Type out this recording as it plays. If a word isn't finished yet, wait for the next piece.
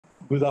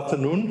Good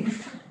afternoon.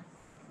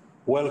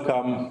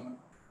 Welcome,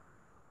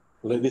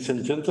 ladies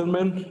and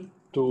gentlemen,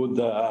 to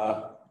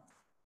the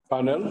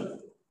panel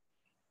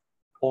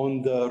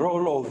on the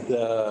role of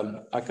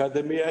the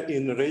academia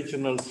in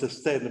regional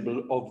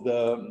sustainable of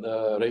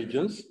the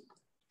regions.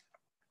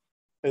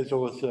 As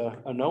was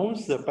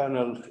announced, the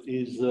panel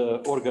is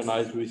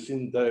organized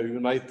within the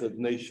United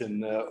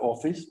Nations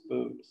office,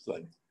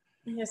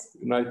 Yes.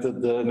 United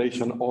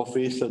Nations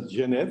office at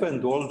Geneva,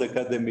 and all the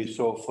academies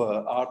of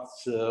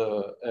arts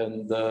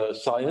and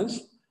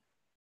science.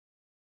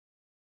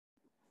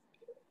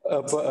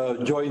 A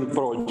joint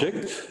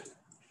project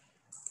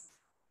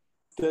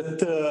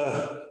that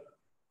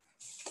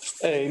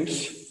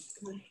aims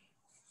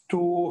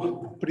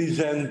to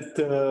present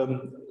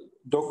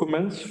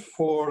documents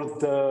for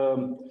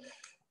the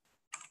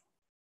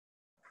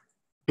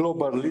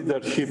global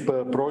leadership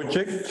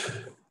project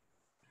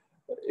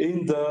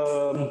in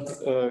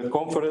the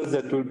conference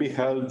that will be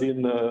held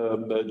in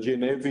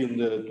Geneva in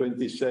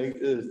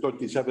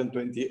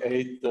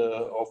 27-28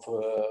 of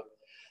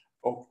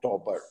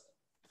October.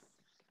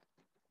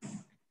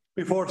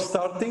 Before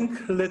starting,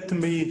 let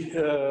me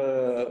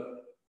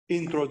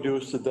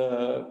introduce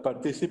the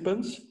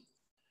participants.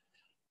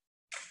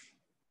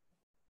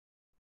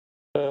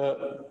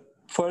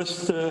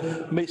 First,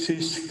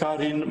 Mrs.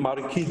 Karin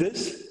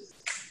Markides.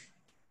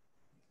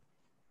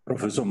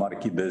 Professor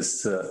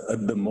Markides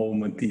at the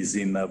moment is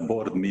in a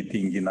board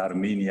meeting in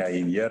Armenia,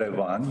 in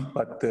Yerevan,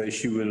 but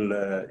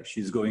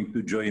she's going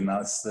to join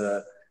us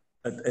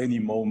at any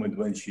moment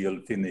when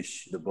she'll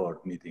finish the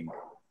board meeting.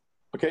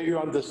 Okay, you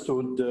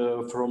understood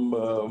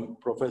from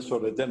Professor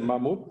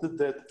Mamut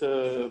that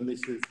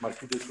Mrs.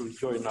 Markides will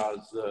join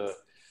us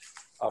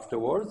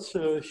afterwards.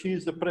 She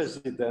is the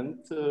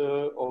president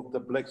of the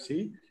Black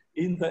Sea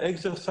in the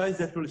exercise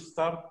that will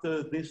start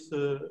this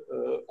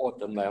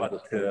autumn. But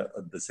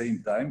at the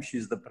same time,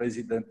 she's the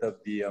president of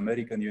the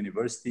American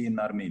University in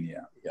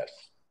Armenia. Yes.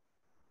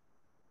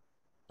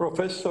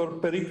 Professor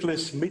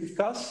Perikles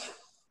Mitkas,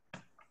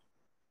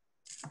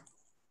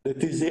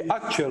 that is the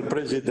actual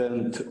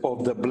president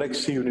of the Black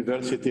Sea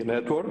University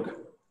Network.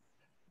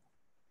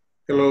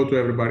 Hello to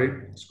everybody,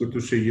 it's good to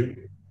see you.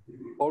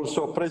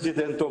 Also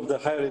president of the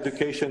Higher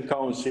Education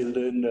Council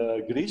in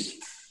Greece.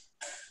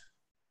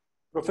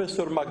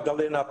 Professor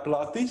Magalena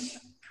Platis,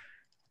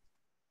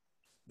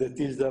 that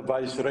is the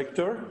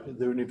Vice-rector at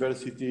the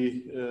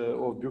University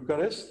of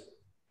Bucharest.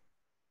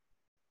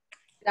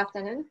 Good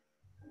afternoon.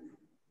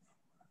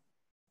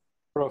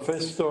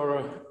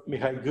 Professor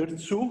Mihai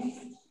Gîrţu,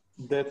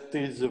 that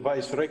is the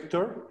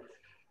Vice-rector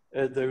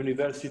at the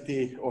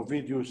University of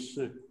Ovidius,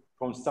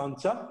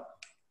 Constanta.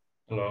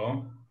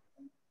 Hello.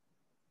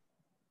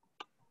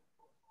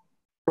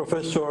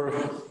 Professor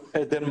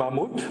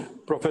Mamut,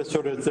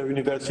 professor at the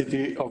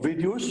University of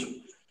Ovidius,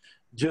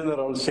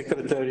 General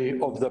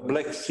Secretary of the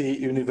Black Sea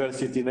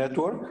University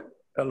Network.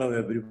 Hello,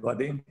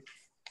 everybody.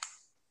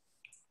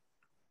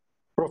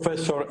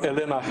 Professor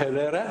Elena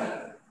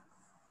Helerea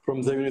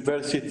from the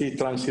University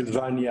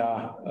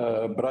Transylvania,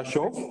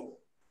 Brasov.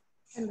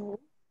 Hello.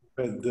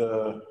 With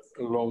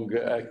long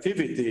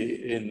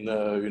activity in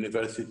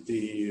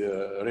university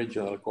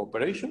regional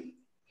cooperation.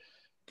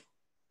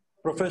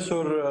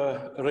 Professor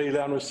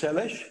Raileanu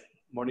Szeles,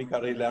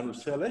 Raileanu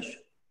Szeles.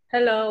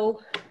 Hello.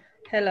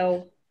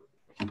 Hello.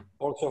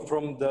 Also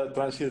from the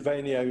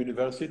Transylvania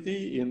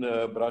University in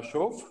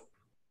Brasov,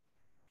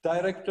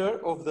 director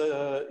of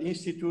the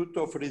Institute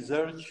of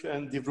Research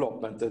and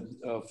Development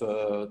of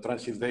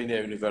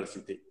Transylvania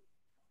University.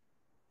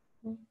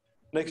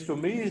 Next to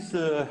me is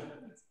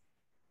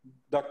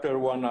Dr.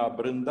 Oana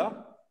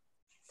Brânda,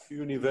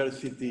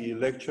 university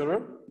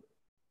lecturer,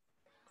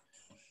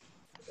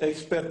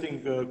 expert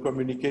in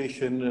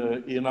communication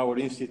in our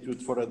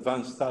Institute for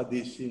Advanced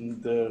Studies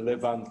in the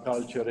Levant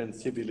Culture and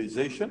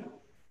Civilization.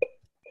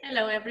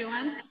 Hello,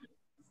 everyone.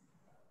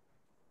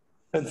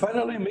 And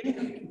finally,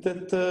 me,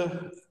 that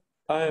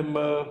I am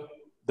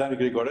Dan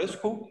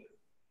Grigorescu,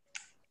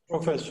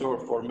 professor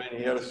for many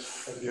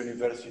years at the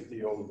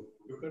University of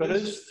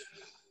Bucharest,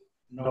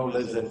 no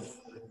less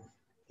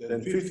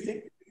than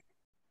 50,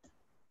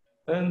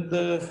 and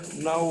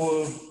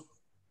now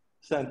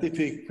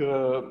scientific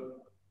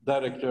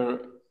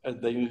director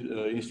at the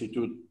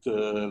Institute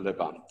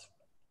Levant.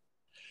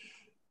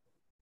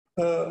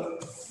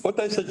 What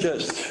I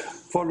suggest,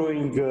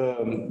 following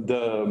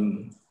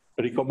the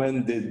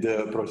recommended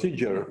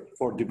procedure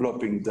for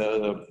developing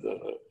the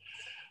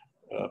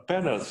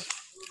panels,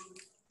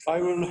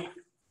 I will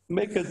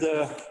make it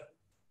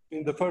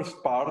in the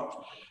first part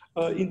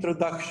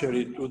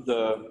introductory to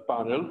the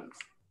panel,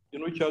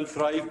 in which I'll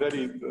try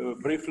very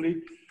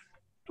briefly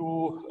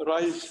to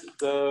raise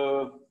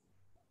the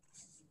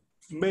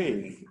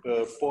main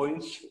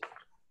points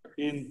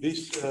in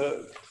this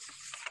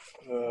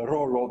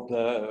role of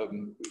the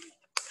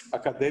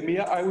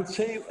academia. I would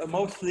say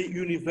mostly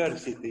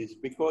universities,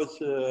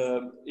 because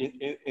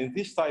in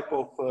this type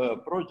of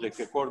project,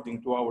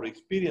 according to our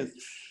experience,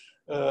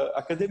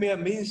 academia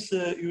means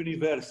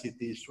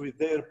universities with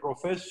their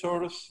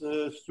professors,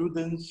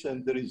 students,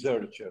 and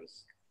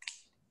researchers.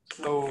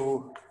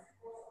 So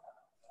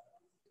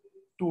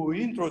to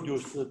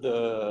introduce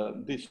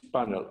this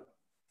panel,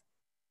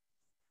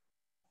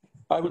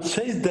 I would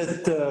say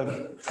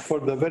that for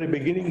the very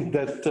beginning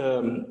that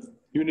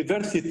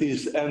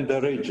universities and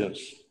the regions,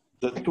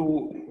 the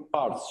two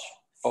parts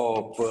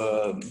of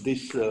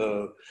this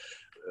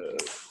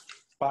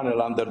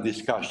panel under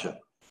discussion,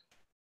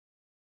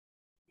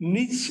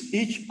 needs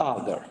each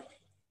other.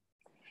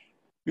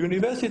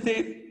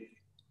 University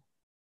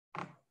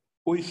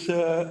with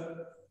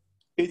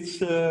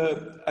its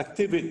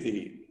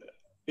activity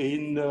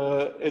in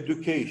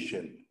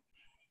education,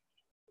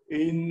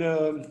 in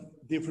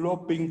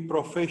developing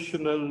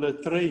professional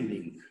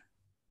training,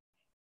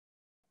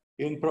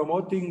 in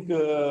promoting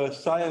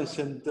science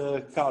and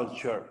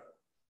culture,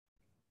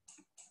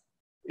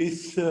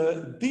 is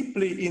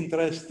deeply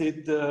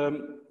interested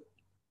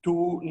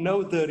to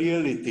know the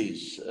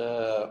realities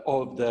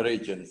of the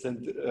regions.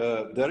 And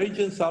the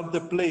regions are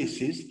the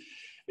places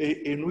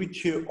in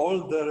which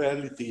all the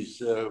realities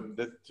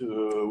that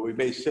we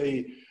may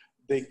say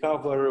they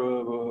cover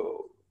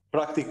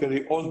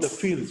practically all the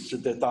fields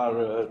that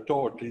are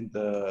taught in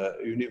the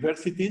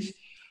universities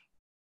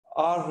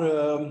are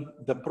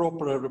the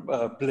proper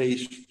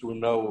place to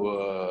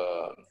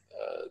know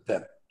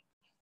them.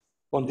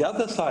 On the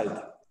other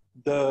side,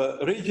 the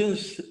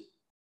regions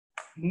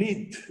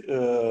need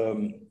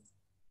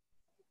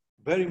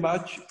very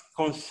much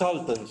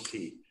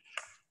consultancy,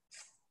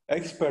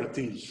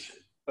 expertise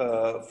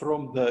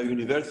from the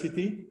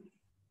university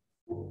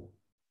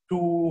to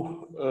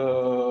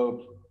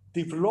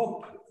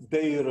develop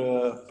their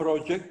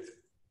project,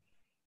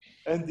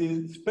 and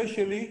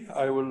especially,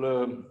 I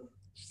will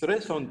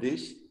stress on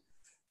this,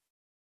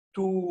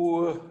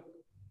 to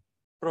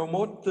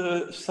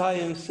promote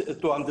science,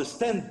 to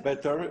understand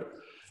better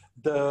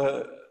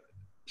the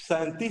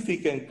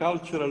scientific and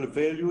cultural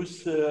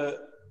values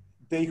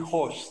they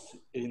host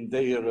in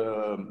their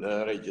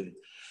region.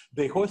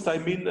 They host, I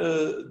mean,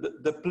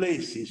 the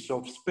places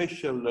of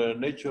special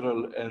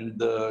natural and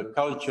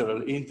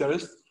cultural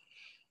interest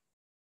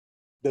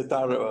that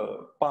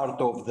are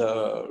part of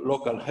the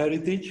local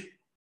heritage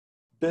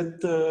that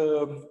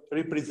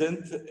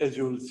represent, as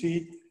you will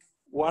see,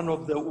 one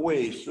of the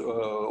ways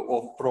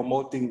of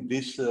promoting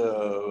this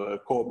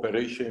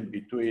cooperation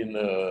between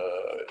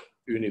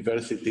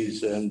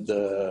universities and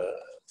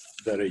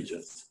the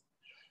regions.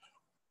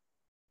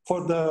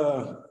 For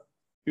the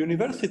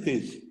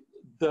universities,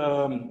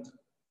 the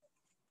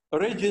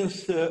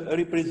regions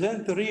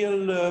represent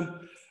real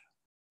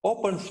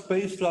open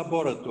space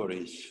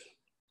laboratories,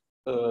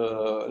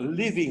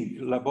 living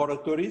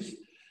laboratories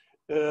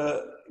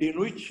in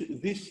which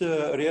these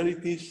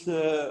realities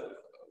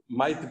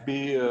might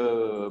be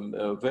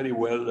very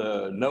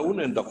well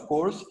known, and of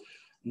course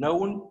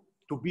known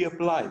to be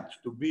applied,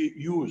 to be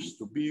used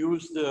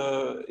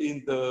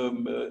in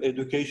the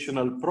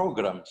educational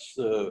programs,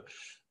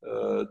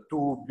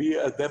 to be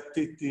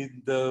adapted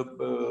in the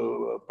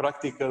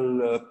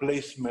practical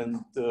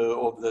placement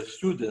of the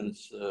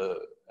students,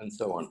 and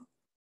so on.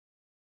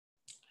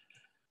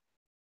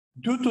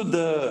 Due to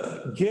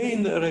the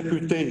gain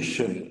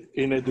reputation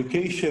in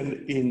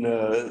education in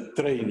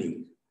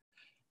training,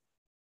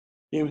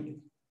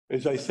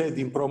 as I said,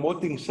 in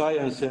promoting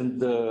science and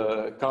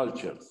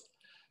cultures,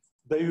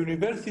 the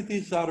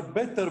universities are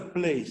better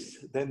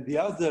placed than the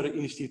other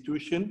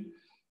institutions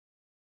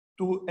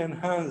to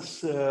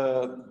enhance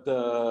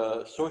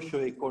the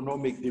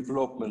socio-economic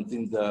development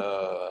in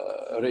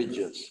the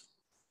regions.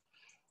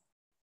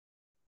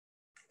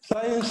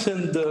 Science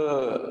and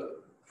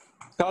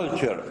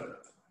culture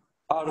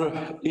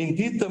are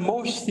indeed the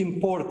most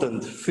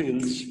important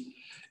fields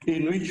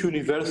in which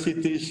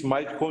universities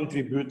might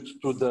contribute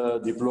to the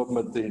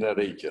development in a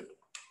region.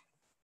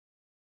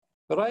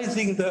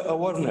 Raising the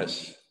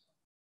awareness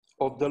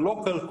of the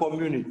local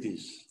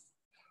communities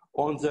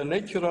on the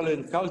natural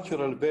and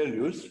cultural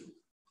values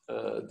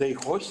they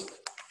host,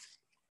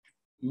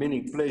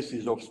 meaning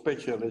places of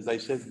special, as I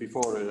said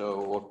before,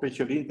 of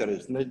special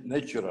interest,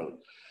 natural,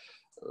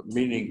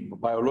 meaning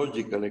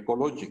biological,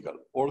 ecological,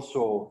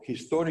 also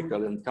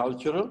historical and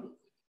cultural,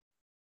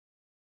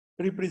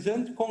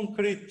 represent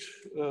concrete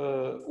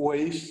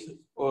ways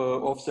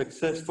of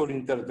successful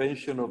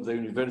intervention of the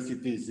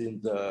universities in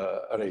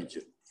the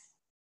region.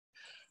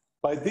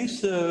 By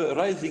this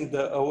raising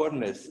the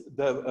awareness,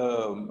 the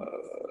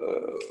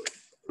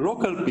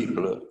local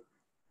people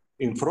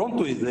in front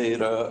with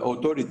their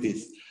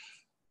authorities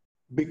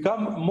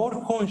become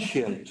more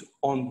conscient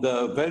on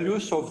the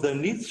values of the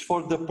needs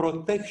for the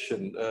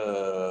protection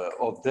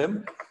of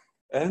them,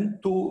 and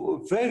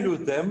to value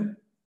them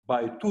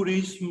by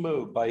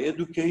tourism, by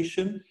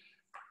education,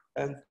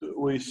 and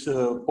with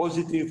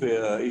positive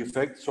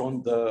effects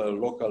on the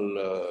local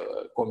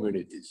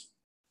communities.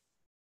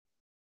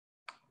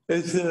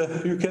 As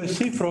you can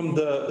see from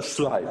the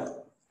slide,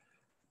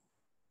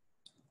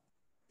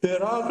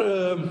 there are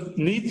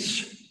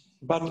needs,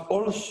 but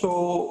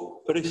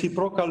also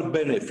reciprocal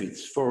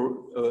benefits for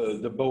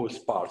the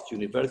both parts,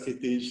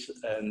 universities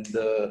and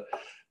the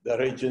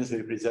regions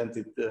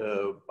represented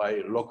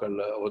by local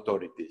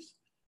authorities.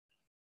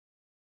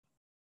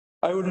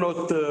 I will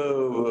not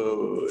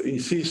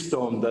insist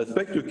on the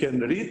aspect. You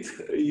can read.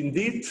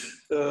 Indeed,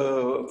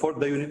 for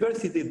the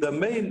university, the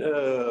main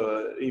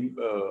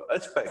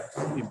aspect,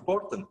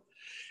 important,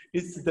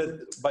 is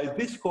that by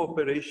this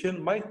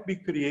cooperation might be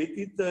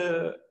created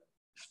a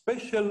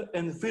special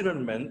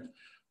environment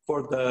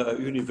for the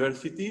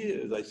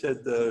university, as I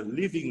said, the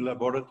living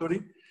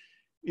laboratory,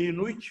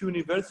 in which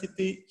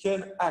university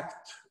can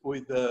act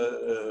with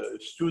the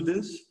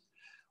students,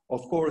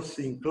 of course,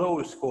 in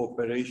close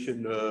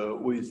cooperation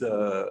with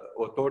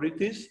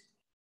authorities.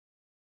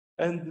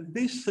 And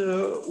this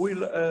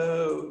will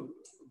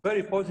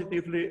very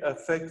positively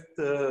affect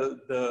the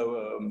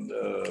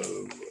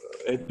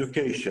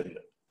education,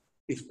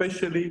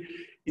 especially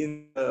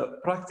in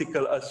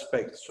practical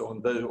aspects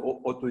on the,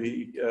 what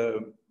we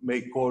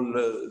may call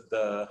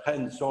the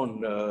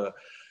hands-on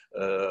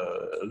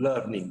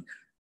learning,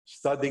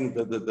 studying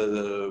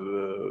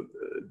the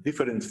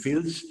different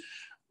fields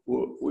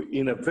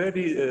in a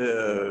very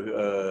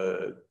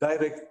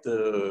direct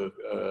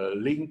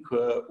link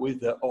with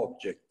the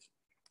object.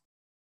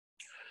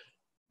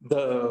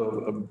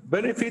 The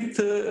benefit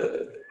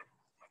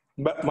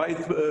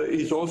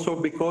is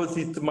also because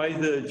it might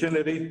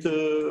generate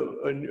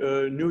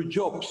new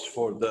jobs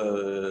for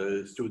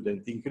the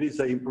student, increase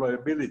the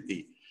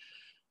employability.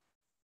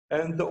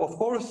 And of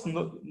course,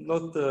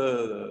 not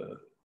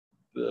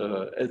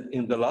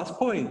in the last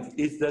point,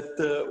 is that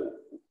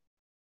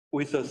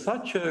with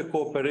such a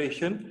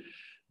cooperation,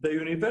 the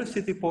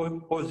university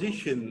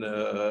position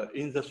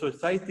in the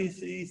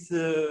societies is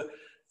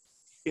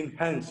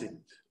enhanced.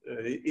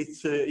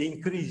 It's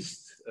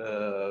increased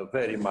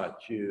very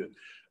much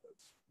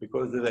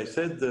because, as I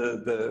said,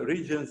 the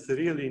regions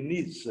really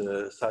needs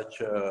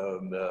such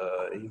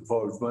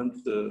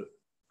involvement.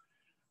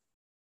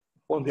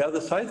 On the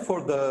other side,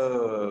 for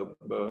the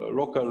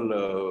local,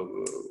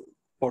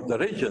 for the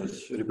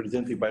regions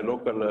represented by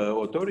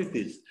local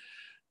authorities,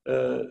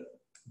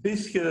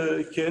 this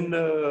can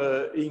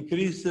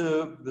increase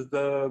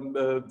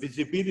the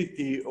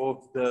visibility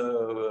of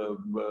the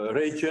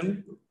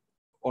region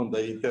on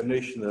the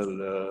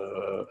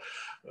international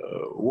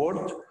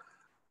world,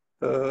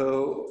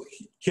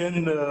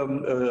 can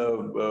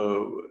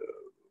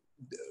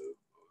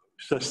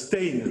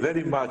sustain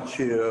very much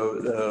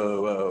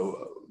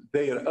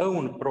their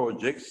own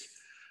projects,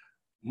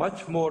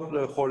 much more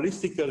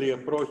holistically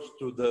approach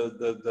to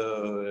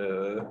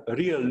the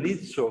real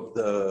needs of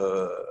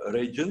the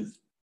regions.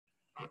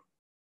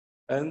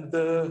 And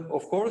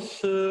of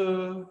course,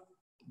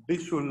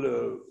 this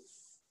will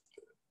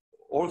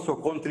also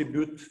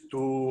contribute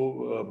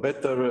to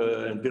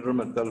better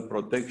environmental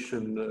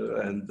protection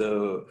and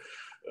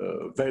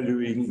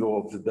valuing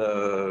of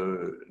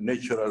the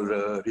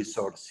natural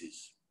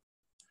resources.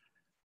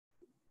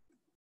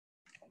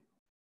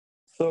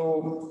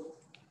 So,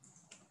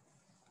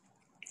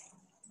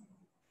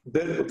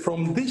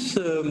 from this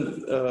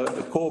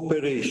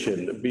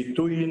cooperation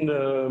between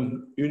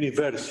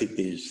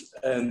universities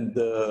and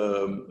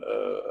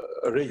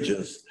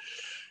regions,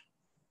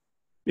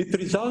 it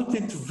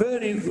resulted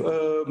very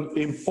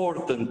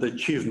important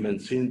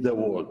achievements in the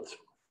world.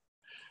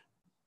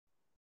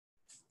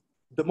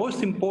 The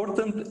most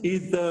important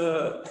is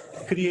the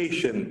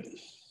creation,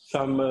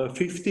 some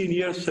 15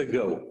 years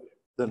ago,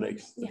 the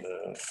next,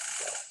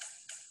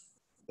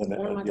 the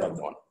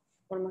other one.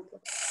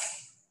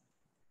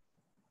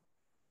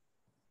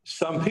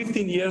 Some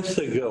 15 years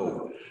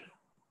ago,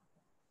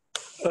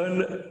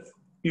 an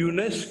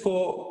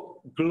UNESCO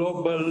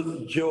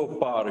Global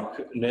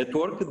Geopark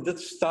network that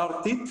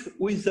started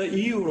with the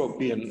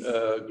European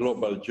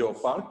Global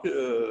Geopark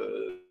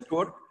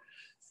network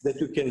that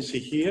you can see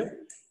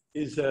here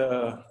is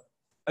an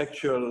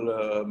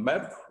actual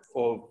map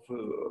of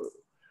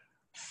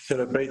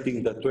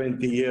celebrating the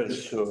 20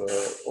 years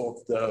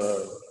of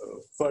the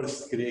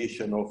first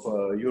creation of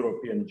a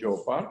European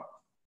Geopark.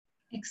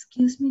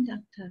 Excuse me,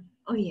 doctor.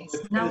 Oh yes,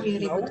 now we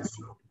are able to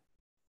see.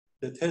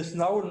 That has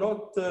now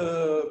not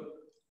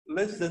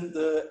less than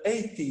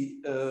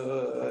 80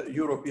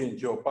 European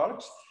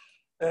geoparks,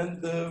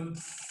 and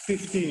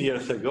 15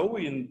 years ago,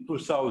 in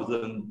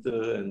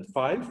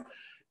 2005,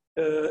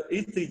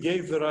 it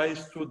gave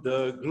rise to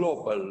the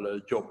global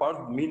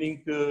geopark,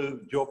 meaning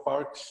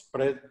geoparks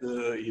spread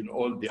in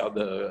all the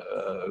other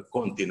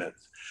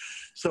continents.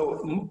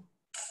 So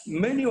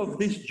many of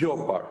these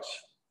geoparks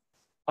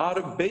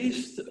are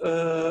based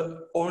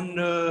on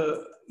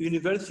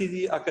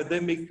university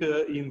academic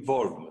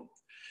involvement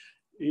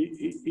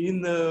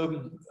in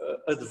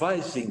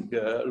advising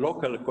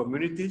local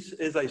communities,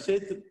 as I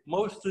said,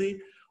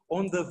 mostly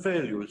on the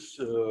values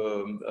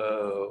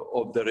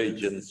of the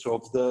regions,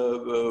 of the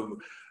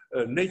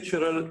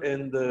natural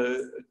and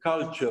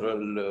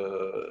cultural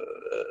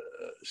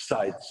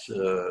sites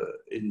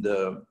in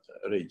the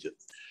region.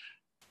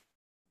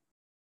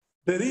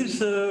 There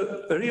is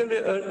really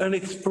an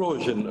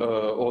explosion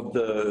of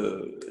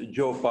the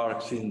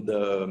geoparks in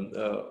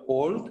the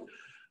old,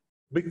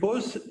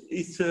 because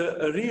it's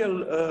a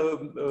real,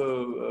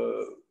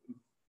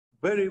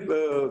 very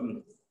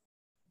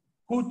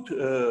good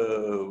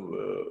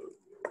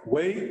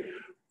way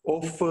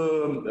of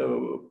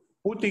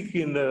putting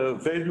in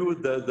value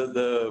the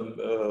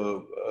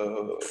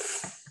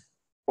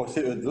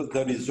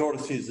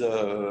resources,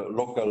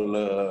 local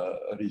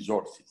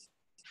resources.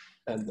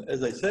 And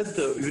as I said,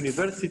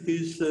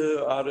 universities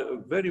are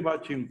very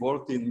much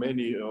involved in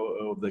many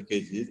of the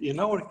cases. In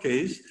our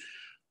case,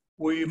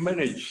 we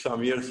managed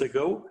some years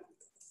ago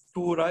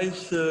to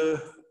raise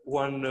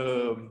one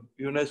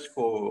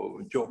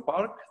UNESCO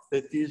geopark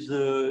that is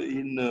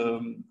in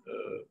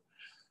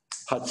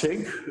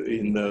Hatseg,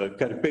 in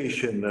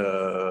Carpathian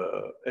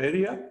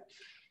area,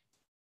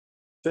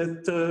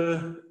 that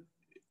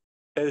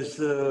as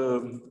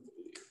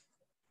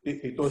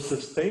it was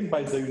sustained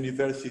by the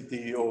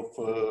University of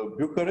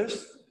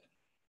Bucharest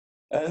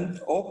and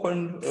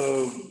opened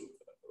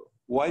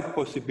wide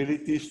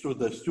possibilities to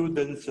the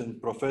students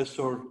and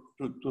professors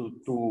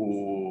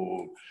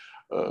to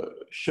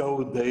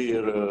show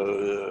their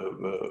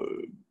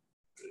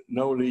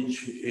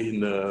knowledge in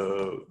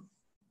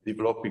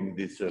developing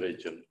this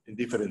region in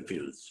different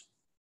fields.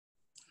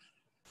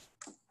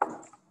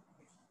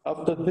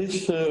 After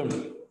this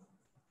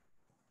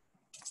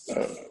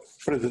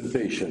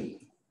presentation,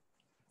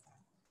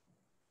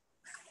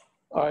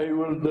 I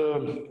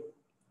will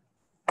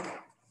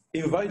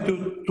invite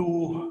you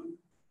to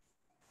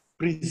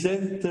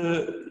present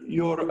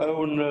your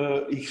own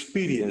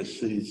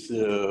experiences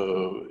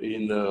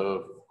in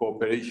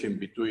cooperation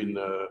between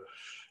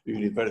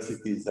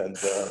universities and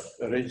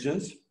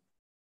regions.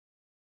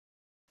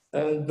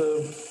 And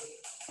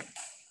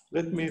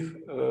let me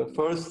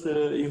first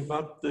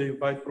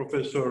invite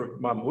Professor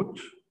Mamut,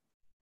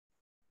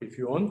 if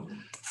you want,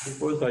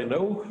 because I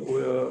know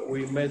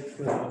we met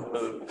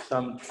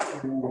some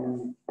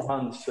 2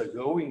 months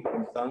ago in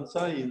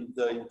Constanta in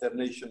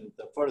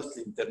the first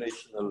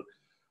international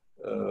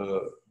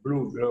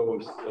Blue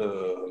Growth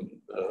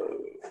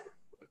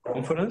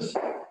conference,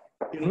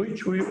 in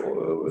which we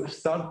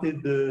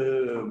started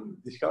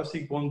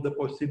discussing on the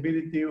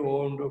possibility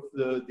of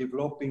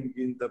developing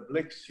in the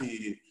Black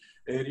Sea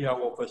area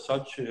of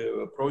such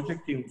a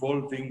project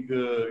involving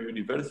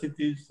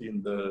universities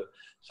in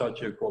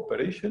such a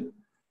cooperation,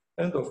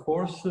 and of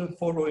course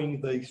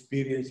following the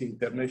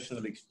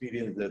international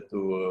experience that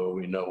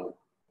we know.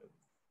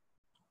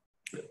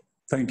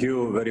 Thank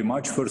you very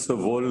much. First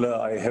of all,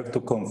 I have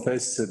to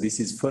confess this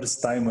is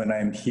first time when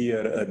I'm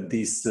here at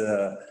this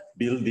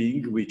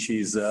building, which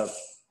is a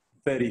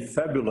very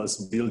fabulous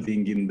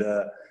building in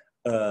the,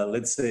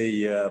 let's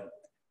say,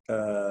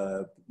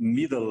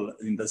 middle,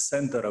 in the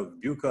center of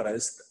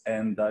Bucharest.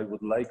 And I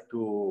would like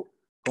to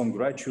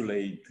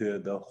congratulate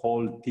the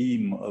whole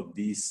team of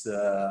this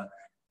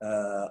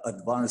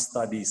Advanced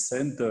Studies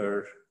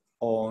Center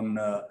on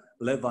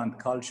Levant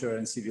Culture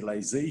and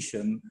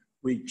Civilization,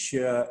 which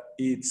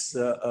it's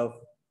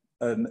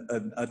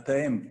an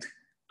attempt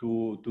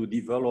to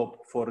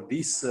develop for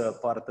this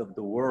part of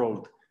the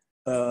world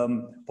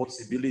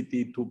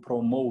possibility to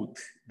promote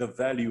the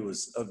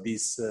values of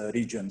this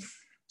region.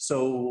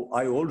 So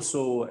I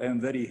also am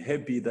very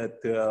happy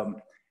that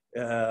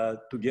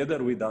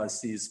together with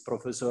us is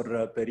Professor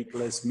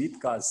Perikles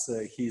Mitkas.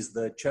 He's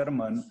the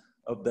chairman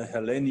of the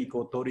Hellenic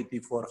Authority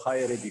for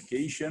Higher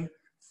Education.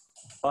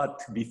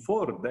 But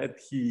before that,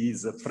 he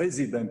is a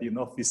president in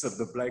office of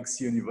the Black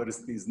Sea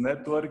Universities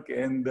Network.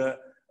 And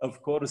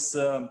of course,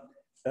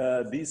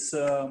 this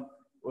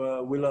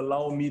will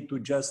allow me to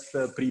just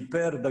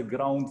prepare the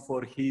ground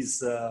for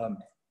his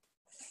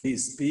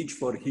speech,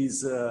 for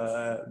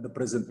the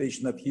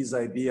presentation of his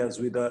ideas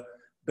with a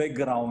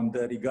background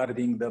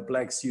regarding the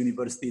Black Sea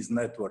Universities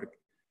Network.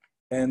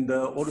 And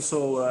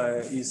also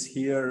is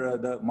here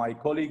my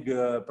colleague,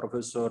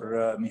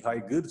 Professor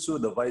Mihai Gîrţu,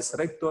 the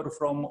Vice-rector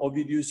from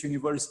Ovidius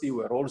University,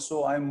 where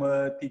also I'm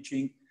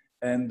teaching,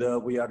 and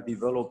we are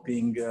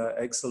developing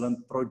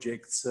excellent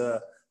projects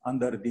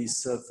under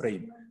this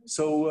frame.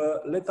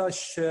 So let us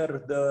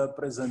share the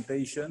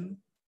presentation.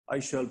 I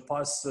shall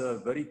pass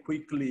very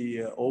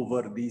quickly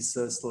over these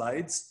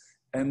slides.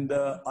 And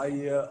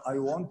I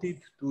wanted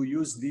to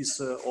use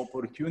this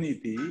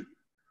opportunity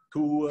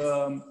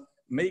to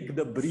make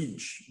the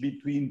bridge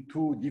between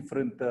 2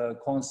 different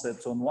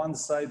concepts. On one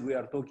side, we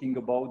are talking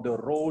about the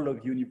role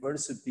of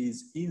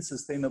universities in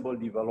sustainable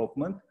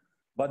development,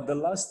 but the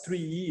last 3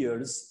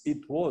 years,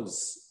 it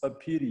was a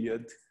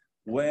period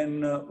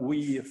when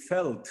we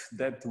felt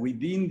that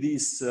within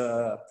this,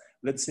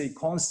 let's say,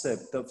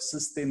 concept of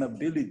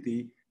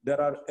sustainability,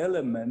 there are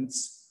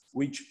elements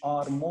which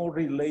are more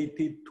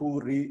related to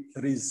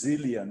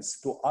resilience,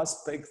 to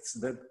aspects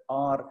that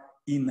are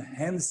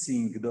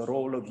enhancing the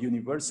role of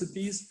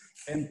universities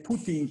and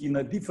putting in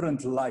a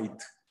different light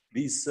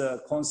this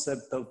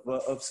concept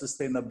of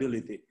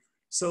sustainability.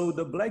 So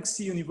the Black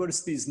Sea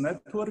Universities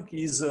Network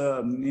is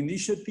an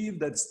initiative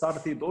that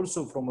started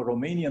also from a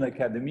Romanian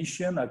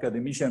academician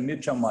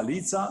Mircea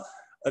Malița.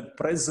 At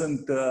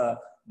present, the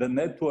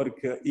network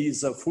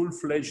is a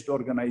full-fledged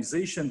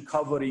organization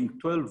covering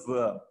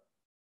 12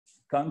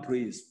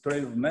 countries,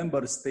 12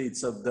 member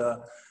states of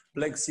the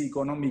Black Sea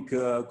Economic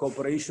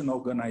Cooperation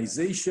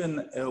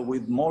Organization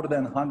with more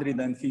than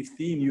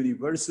 115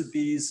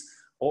 universities,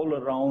 all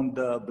around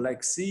the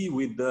Black Sea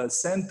with the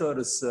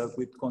centers,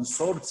 with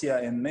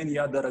consortia and many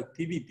other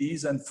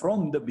activities. And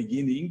from the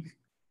beginning,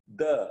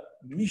 the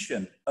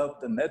mission of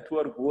the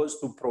network was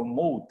to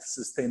promote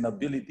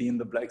sustainability in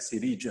the Black Sea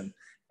region.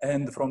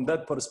 And from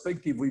that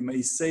perspective, we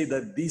may say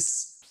that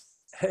this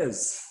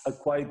has a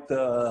quite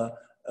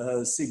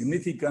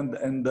significant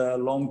and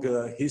long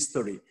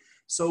history.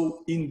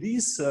 So in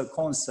this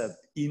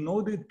concept, in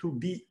order to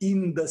be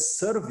in the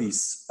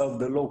service of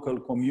the local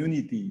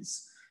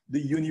communities, the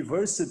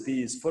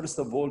universities, first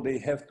of all, they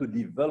have to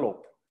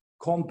develop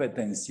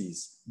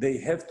competencies. They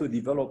have to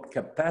develop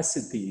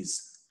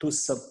capacities to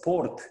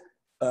support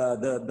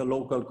the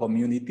local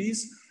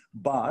communities.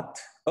 But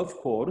of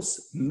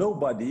course,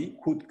 nobody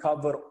could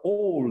cover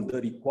all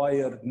the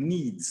required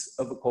needs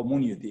of a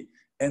community.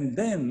 And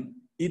then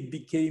it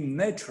became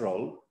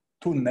natural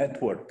to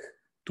network,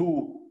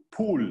 to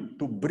pool,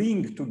 to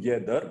bring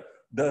together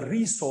the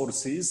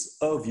resources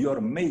of your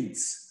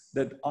mates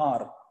that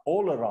are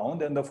all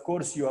around. And of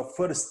course, you are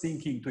first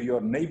thinking to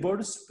your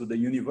neighbors, to the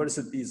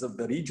universities of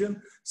the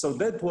region. So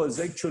that was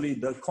actually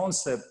the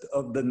concept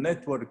of the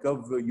network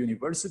of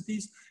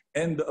universities.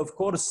 And of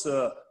course,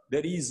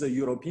 there is a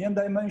European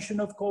dimension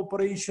of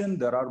cooperation.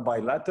 There are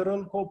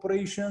bilateral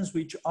cooperations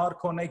which are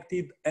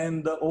connected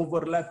and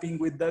overlapping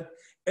with that.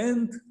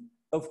 And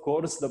of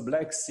course, the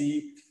Black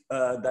Sea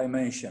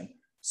dimension.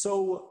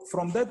 So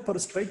from that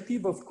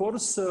perspective, of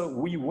course,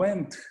 we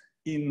went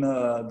in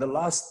the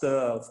last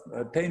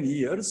 10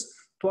 years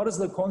towards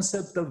the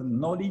concept of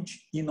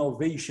knowledge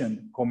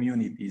innovation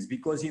communities,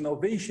 because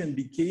innovation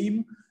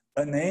became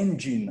an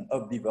engine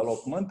of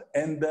development,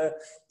 and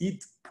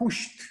it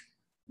pushed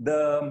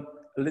the,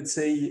 let's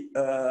say,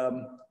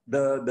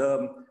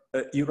 the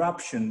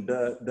eruption,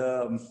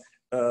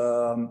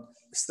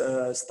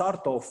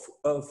 start off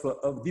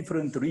of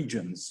different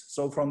regions.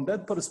 So from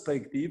that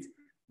perspective,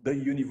 the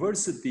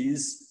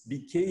universities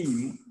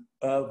became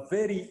a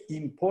very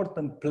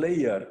important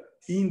player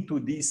into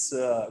this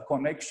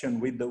connection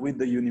with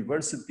the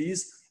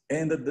universities.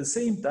 And at the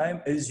same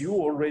time, as you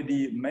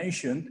already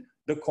mentioned,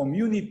 the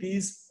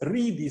communities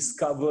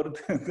rediscovered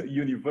the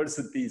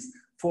universities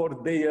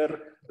for their,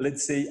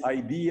 let's say,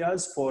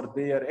 ideas, for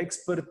their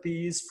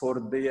expertise,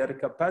 for their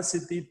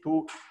capacity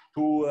to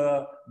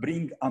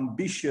bring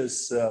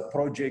ambitious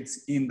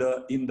projects in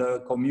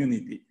the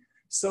community.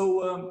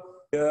 So,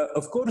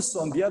 of course,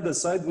 on the other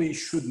side, we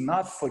should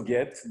not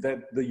forget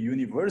that the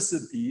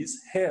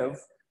universities have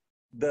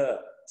the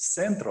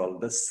central,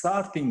 the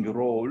starting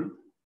role,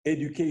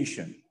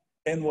 education.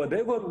 And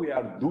whatever we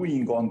are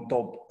doing on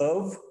top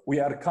of, we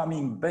are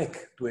coming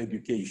back to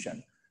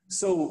education.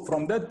 So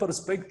from that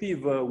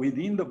perspective,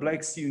 within the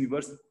Black Sea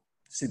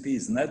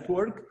Universities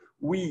Network,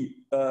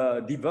 we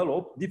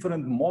develop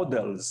different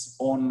models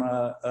on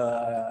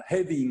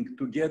having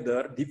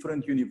together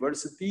different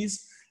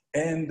universities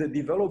and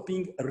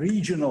developing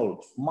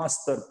regional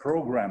master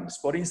programs.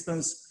 For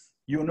instance,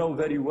 you know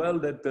very well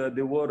that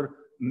there were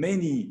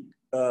many,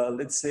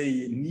 let's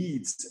say,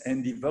 needs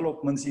and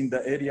developments in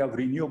the area of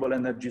renewable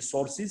energy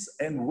sources.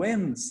 And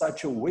when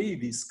such a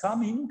wave is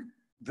coming,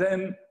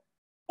 then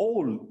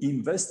all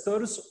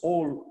investors,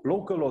 all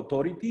local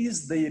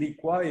authorities, they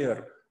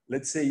require,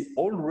 let's say,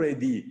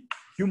 already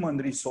human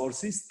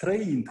resources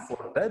trained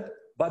for that.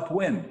 But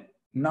when?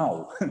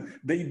 Now.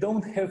 They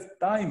don't have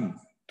time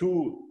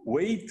to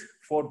wait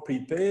for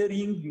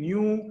preparing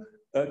new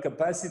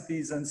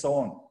capacities and so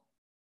on.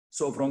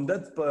 So from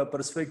that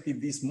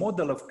perspective, this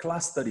model of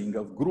clustering,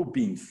 of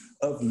grouping,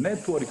 of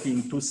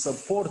networking to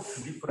support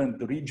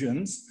different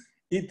regions,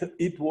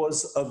 it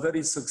was a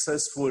very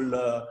successful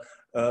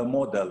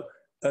model.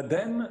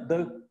 Then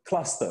the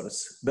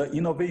clusters, the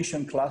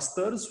innovation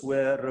clusters,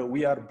 where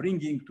we are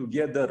bringing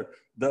together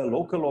the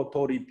local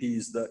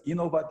authorities, the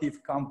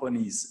innovative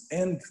companies,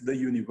 and the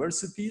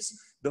universities.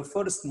 The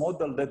first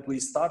model that we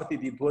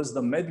started, it was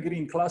the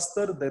MedGreen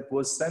cluster that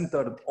was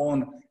centered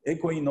on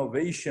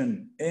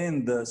eco-innovation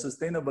and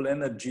sustainable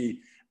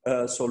energy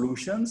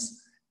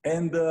solutions,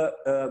 and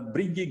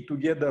bringing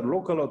together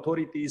local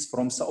authorities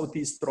from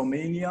Southeast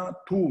Romania,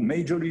 two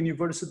major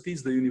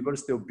universities, the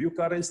University of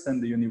Bucharest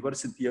and the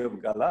University of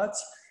Galați,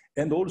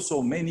 and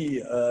also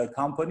many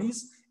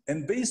companies.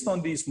 And based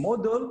on this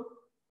model,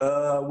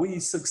 we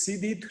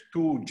succeeded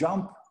to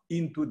jump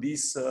into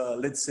this,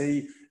 let's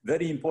say,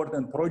 very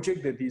important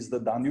project that is the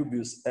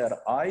Danubius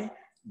RI,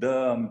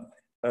 the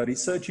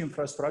research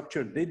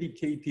infrastructure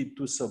dedicated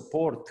to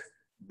support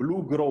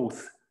blue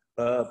growth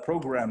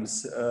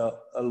programs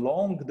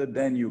along the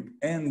Danube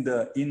and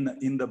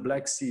in the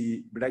Black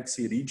Sea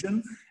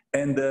region.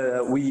 And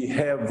we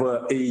have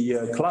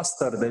a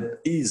cluster that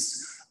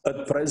is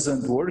at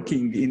present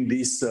working in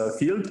this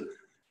field.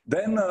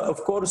 Then,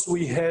 of course,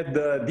 we had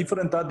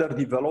different other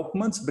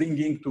developments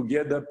bringing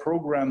together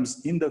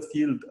programs in the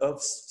field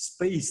of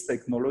space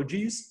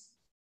technologies.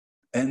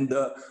 And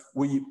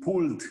we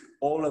pulled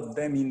all of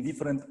them in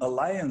different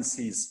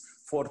alliances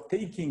for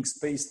taking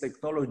space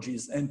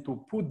technologies and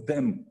to put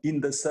them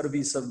in the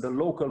service of the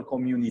local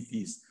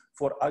communities,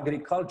 for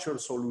agriculture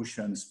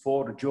solutions,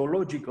 for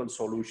geological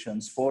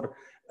solutions, for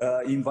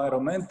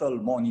environmental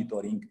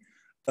monitoring.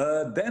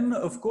 Then,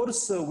 of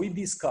course, we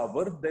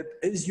discovered that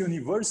as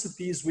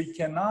universities, we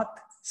cannot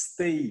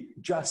stay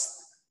just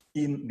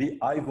in the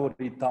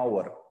ivory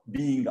tower,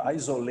 being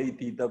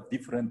isolated of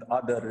different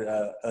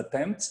other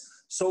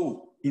attempts.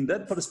 So in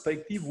that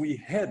perspective, we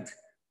had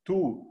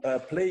to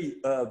play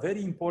a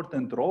very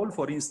important role.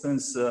 For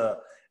instance,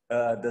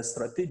 the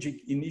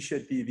strategic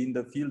initiative in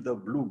the field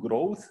of blue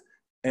growth.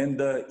 And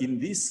in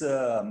this,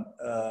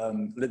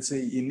 let's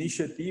say,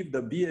 initiative,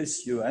 the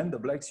BSUN, the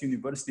Blacks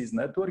Universities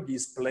Network,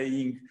 is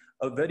playing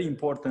a very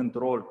important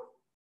role,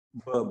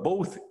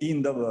 both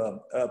in the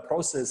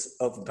process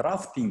of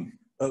drafting,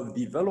 of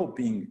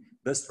developing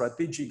the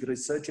strategic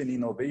research and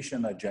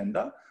innovation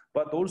agenda,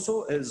 but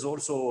also, as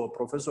also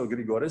Professor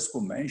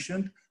Grigorescu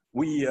mentioned,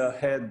 we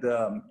had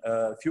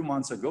a few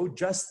months ago,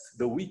 just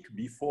the week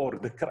before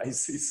the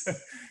crisis,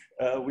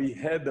 we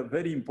had a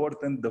very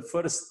important, the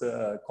first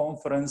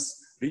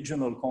conference,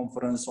 regional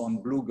conference on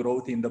blue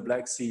growth in the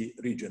Black Sea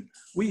region.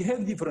 We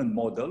had different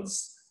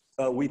models.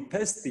 We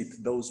tested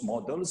those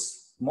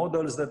models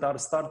that are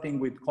starting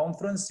with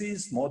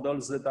conferences,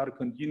 models that are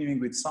continuing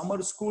with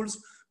summer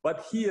schools.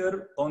 But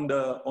here on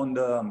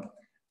the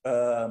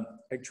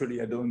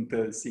actually, I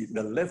don't see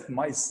the left,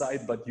 my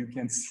side, but you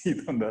can see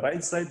it on the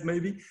right side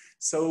maybe.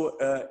 So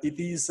it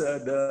is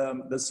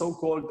the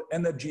so-called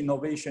Energy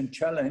Innovation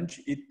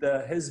Challenge. It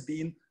has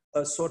been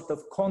a sort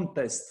of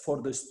contest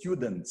for the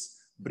students,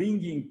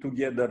 bringing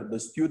together the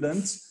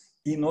students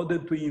in order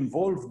to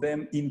involve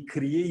them in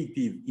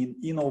creative, in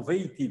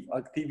innovative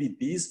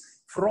activities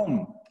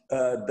from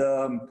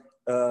the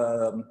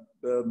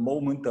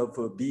moment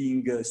of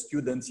being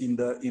students in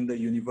the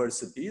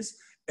universities,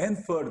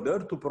 and further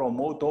to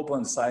promote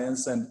open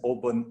science and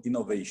open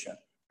innovation.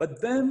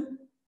 But then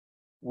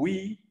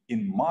we,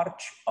 in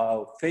March,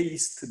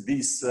 faced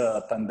these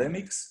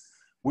pandemics.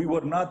 We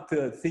were not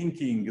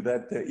thinking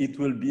that it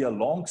will be a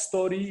long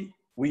story.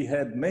 We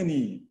had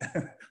many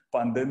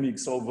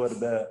pandemics over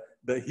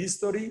the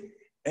history,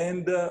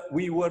 and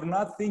we were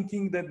not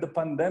thinking that the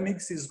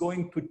pandemics is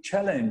going to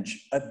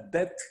challenge at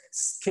that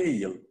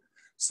scale.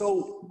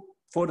 So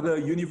for the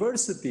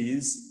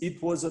universities,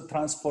 it was a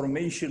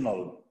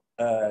transformational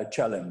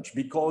challenge,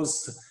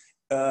 because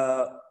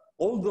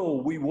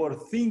although we were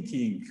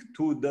thinking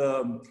to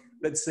the,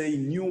 let's say,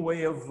 new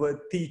way of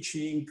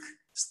teaching,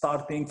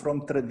 starting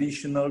from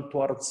traditional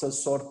towards a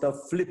sort of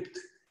flipped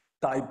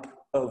type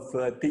of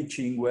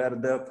teaching, where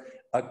the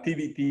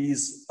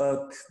activities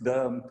at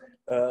the,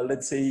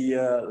 let's say,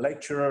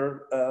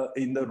 lecturer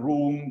in the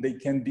room, they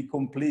can be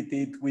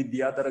completed with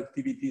the other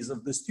activities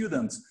of the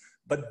students.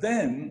 But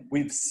then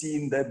we've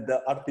seen that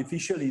the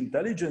artificial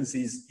intelligence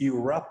is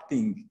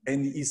erupting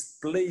and is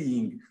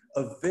playing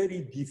a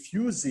very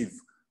diffusive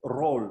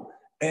role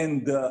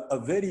and a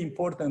very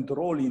important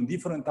role in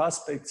different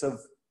aspects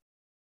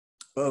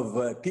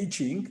of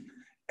teaching.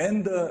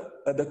 And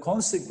the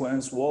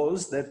consequence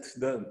was that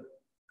the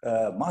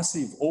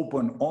massive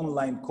open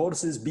online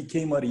courses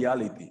became a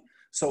reality.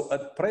 So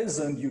at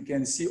present, you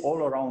can see all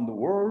around the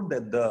world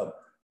that the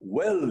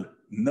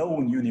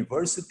well-known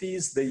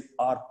universities, they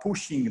are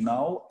pushing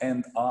now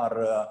and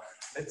are,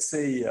 let's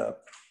say,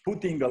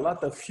 putting a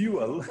lot of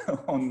fuel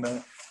on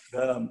the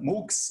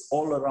MOOCs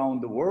all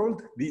around the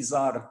world. These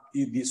are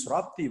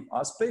disruptive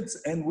aspects,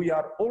 and we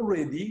are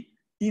already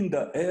in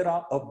the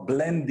era of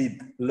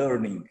blended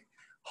learning.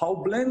 How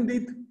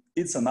blended?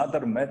 It's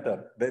another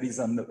matter. There is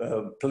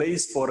a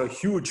place for a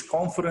huge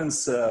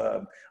conference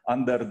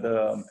under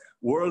the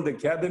World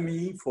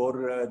Academy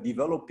for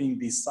developing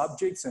these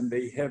subjects, and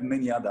they have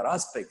many other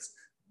aspects.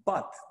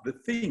 But the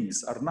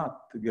things are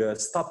not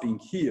stopping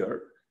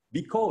here,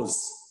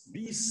 because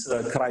this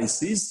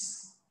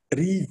crisis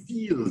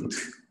revealed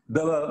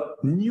the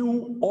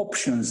new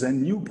options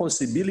and new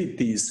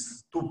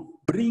possibilities to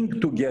bring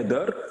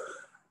together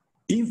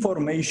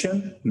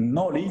information,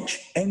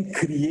 knowledge, and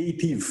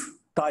creative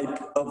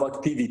type of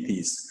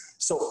activities.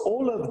 So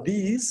all of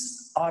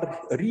these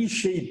are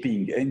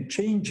reshaping and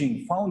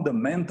changing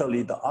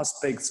fundamentally the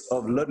aspects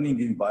of learning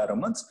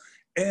environments,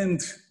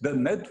 and the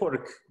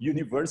network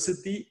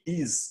university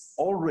is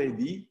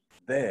already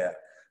there.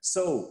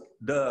 So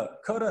the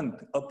current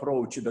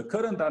approach, the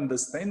current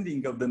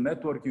understanding of the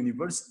network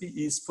university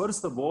is,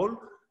 first of all,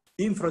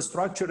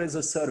 infrastructure as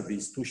a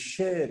service, to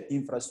share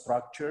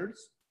infrastructures,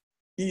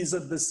 is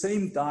at the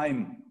same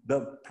time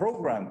the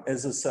program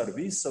as a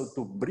service, so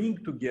to bring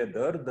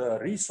together the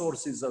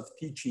resources of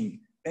teaching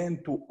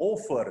and to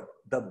offer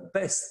the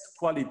best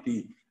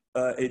quality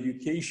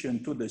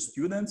education to the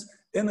students,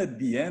 and at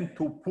the end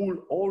to pull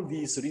all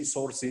these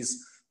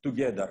resources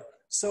together.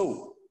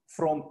 So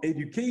from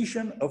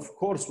education, of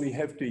course, we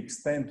have to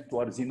extend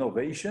towards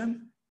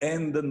innovation,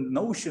 and the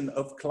notion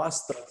of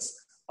clusters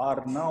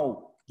are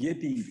now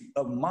getting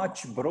a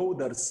much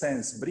broader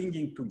sense,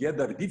 bringing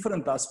together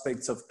different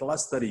aspects of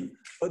clustering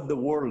at the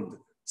world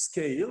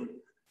scale.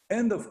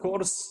 And of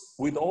course,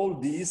 with all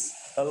this,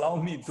 allow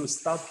me to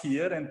stop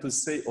here and to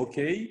say,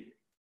 okay,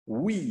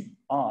 we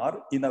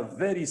are in a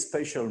very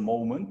special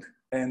moment.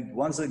 And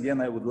once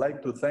again, I would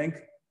like to thank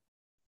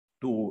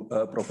to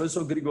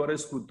Professor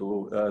Grigorescu,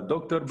 to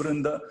Dr.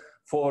 Brânda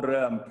for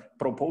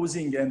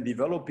proposing and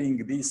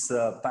developing this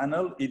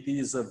panel. It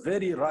is a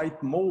very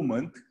right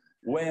moment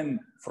when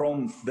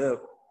from the,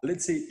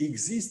 let's say,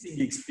 existing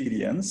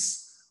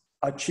experience,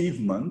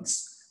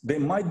 achievements, there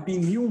might be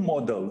new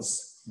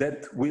models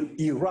that will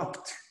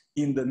erupt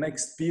in the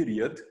next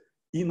period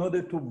in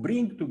order to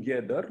bring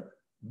together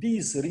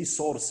these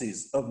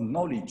resources of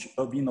knowledge,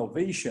 of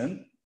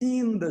innovation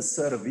in the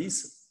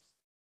service,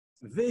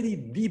 very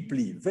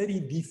deeply, very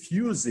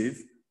diffusive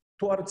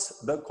towards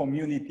the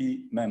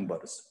community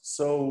members.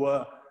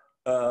 So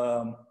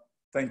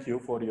thank you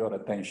for your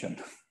attention.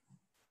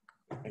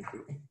 Thank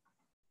you.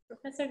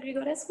 Professor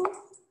Grigorescu,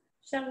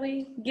 shall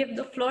we give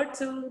the floor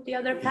to the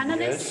other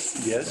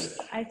panelists? Yes, yes.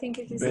 I think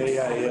it is. May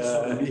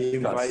I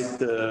invite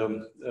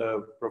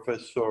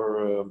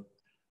Professor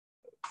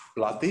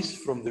Platis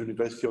from the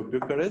University of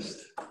Bucharest?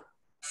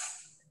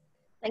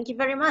 Thank you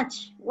very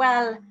much.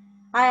 Well,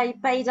 I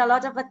paid a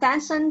lot of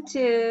attention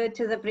to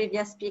the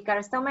previous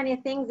speaker. So many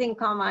things in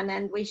common,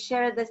 and we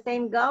share the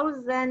same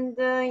goals and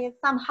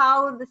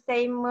somehow the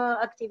same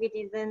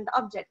activities and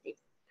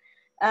objectives.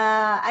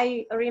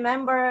 I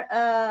remember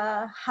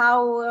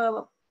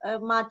how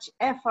much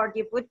effort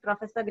you put,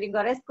 Professor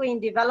Grigorescu, in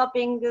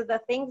developing the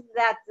things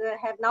that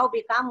have now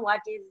become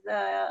what is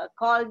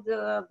called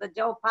the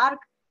Geopark,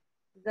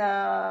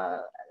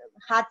 the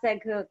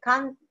ISACCL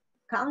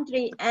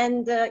country,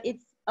 and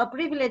it's a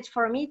privilege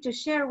for me to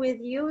share with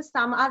you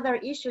some other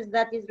issues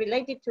that is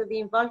related to the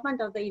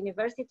involvement of the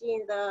university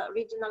in the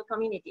regional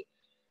community.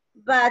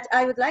 But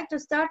I would like to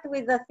start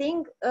with the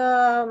thing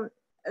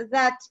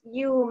that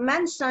you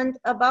mentioned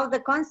about the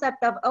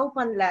concept of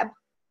open lab.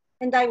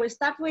 And I will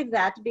start with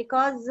that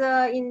because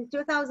in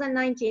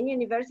 2019,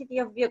 University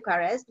of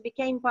Bucharest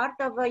became part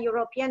of a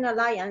European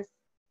alliance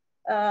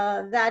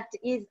that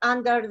is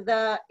under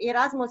the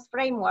Erasmus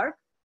framework.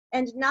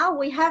 And now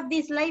we have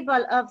this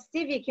label of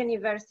civic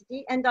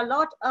university and a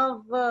lot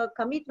of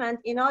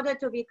commitment in order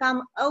to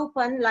become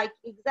open, like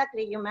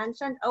exactly you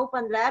mentioned,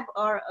 open lab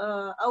or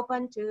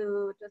open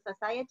to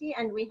society.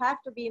 And we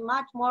have to be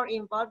much more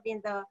involved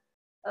in the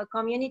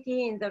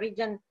community, in the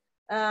region,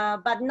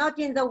 but not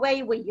in the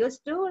way we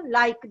used to,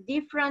 like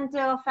different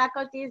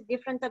faculties,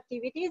 different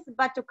activities,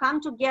 but to come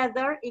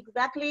together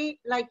exactly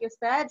like you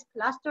said,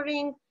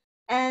 clustering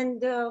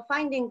and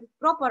finding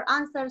proper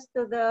answers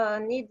to the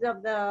needs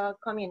of the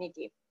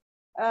community.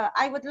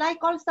 I would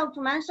like also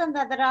to mention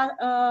that there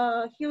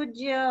are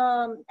huge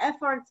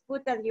efforts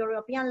put at the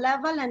European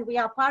level, and we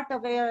are part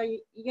of a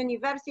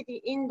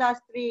university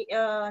industry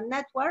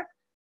network,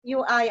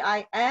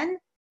 UIIN,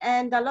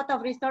 and a lot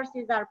of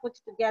resources are put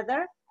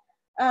together.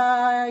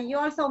 You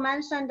also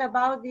mentioned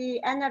about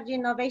the Energy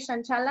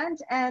Innovation Challenge,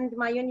 and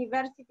my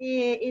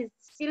university is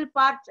still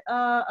part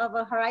of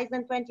a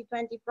Horizon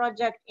 2020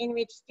 project in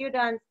which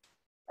students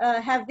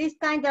have this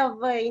kind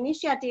of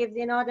initiatives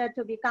in order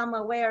to become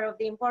aware of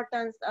the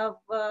importance of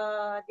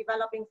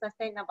developing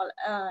sustainable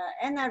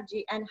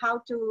energy and how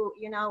to,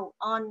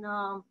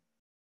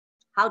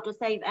 how to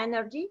save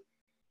energy.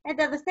 And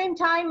at the same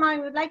time, I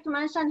would like to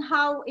mention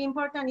how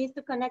important it is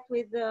to connect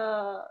with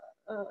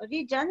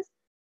regions.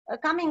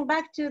 Coming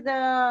back to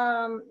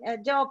the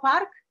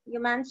Geopark, you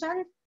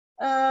mentioned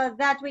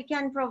that we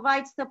can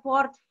provide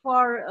support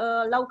for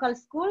local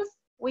schools.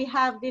 We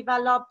have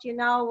developed,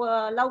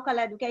 local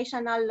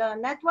educational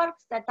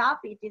networks set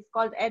up. It is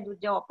called Edu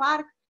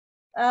Geopark.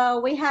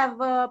 We have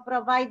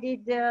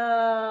provided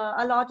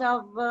a lot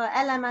of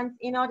elements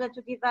in order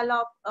to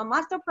develop a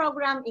master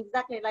program,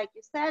 exactly like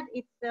you said.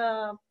 It's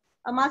a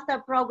master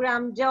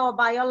program,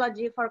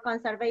 Geobiology for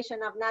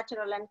Conservation of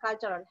Natural and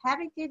Cultural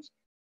Heritage.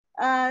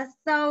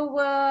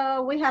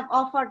 So we have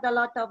offered a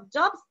lot of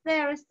jobs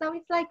there. So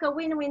it's like a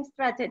win-win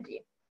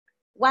strategy.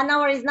 1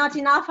 hour is not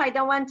enough. I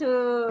don't want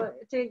to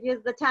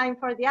use the time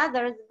for the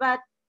others, but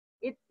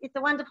it's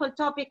a wonderful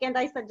topic and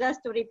I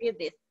suggest to repeat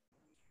this.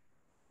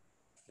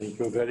 Thank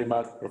you very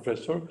much,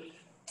 Professor.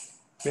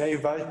 May I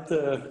invite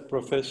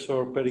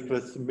Professor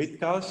Perikles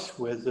Mitkas,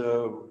 who has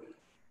a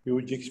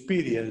huge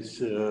experience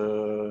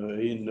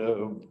in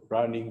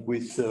running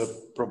with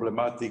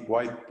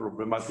wide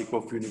problematic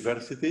of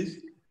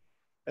universities.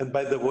 And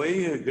by the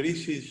way,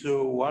 Greece is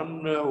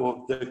one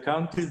of the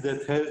countries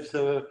that has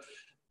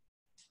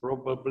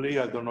probably,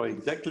 I don't know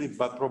exactly,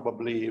 but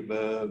probably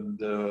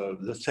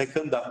the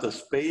second after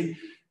Spain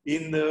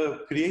in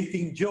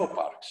creating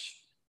geoparks.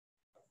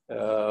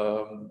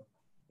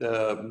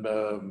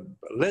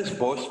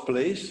 Lesbos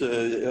place,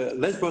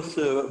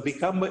 Lesbos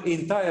become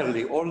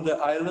entirely, all the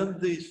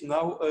island is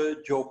now a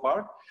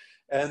geopark,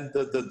 and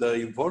the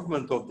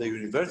involvement of the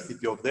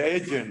university, of the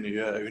Aegean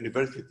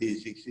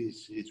universities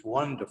is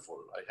wonderful,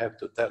 I have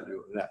to tell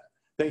you that.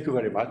 Thank you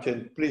very much,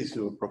 and please,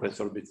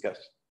 Professor Mitkas.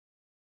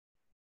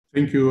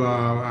 Thank you,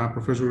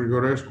 Professor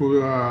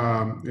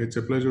Grigorescu. It's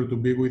a pleasure to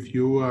be with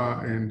you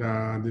and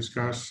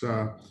discuss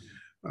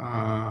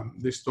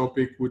this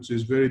topic, which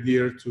is very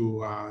dear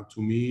to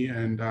me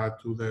and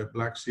to the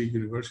Black Sea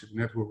University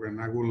Network,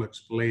 and I will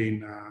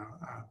explain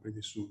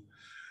pretty soon.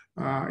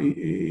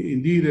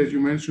 Indeed, as you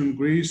mentioned,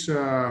 Greece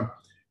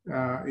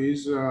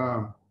is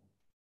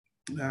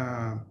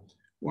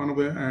one of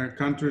the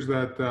countries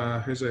that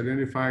has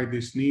identified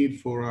this need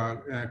for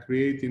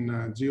creating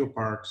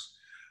geoparks.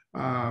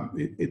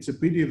 It's a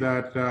pity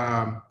that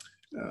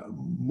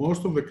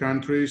most of the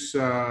countries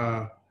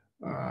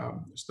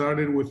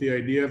started with the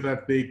idea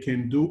that they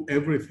can do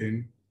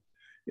everything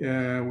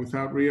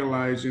without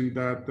realizing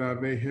that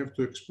they have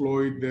to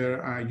exploit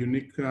their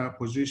unique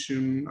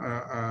position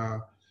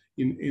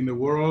in the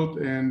world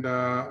and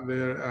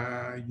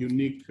their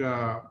unique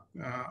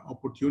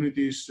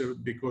opportunities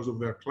because of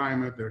their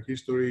climate, their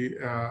history,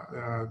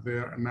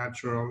 their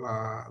natural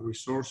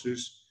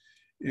resources,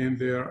 and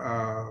their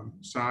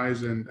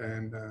size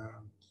and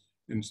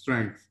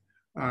strength.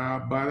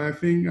 But I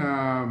think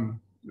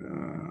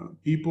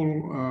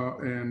people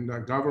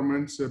and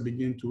governments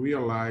begin to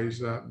realize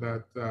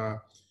that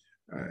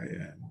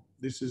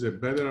this is a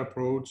better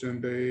approach,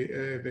 and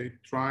they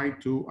try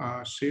to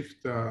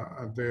shift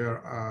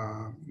their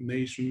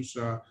nations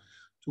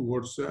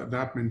towards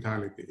that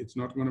mentality. It's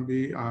not going to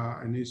be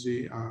an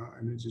easy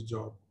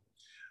job.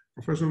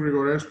 Professor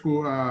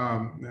Grigorescu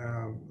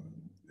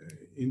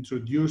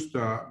introduced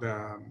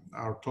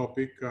our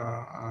topic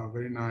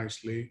very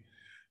nicely,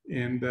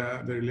 and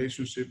the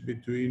relationship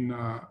between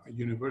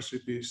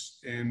universities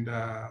and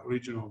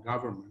regional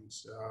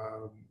governments.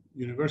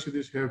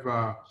 Universities have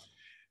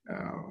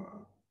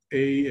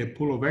a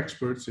pool of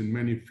experts in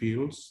many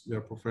fields,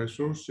 their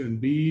professors,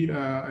 and B,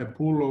 a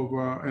pool of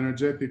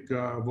energetic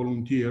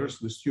volunteers,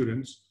 the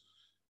students,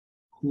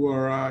 who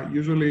are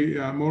usually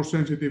more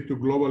sensitive to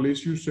global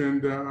issues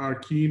and are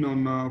keen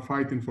on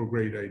fighting for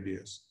great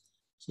ideas.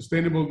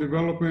 Sustainable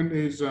development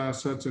is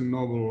such a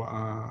noble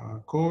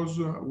cause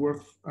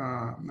worth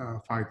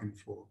fighting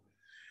for.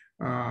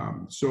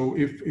 So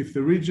if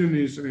the region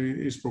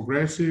is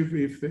progressive,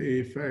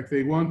 if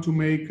they want to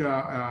make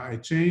a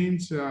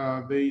change,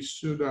 they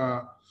should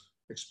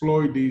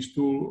exploit these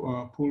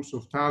two pools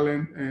of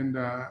talent and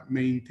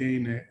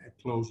maintain a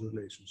close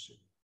relationship.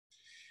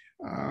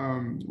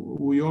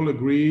 We all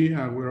agree,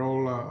 we're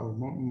all,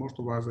 most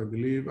of us, I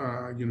believe,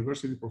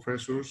 university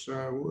professors,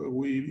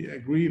 we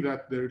agree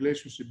that the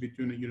relationship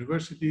between a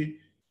university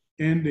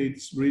and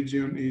its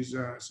region is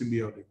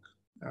symbiotic,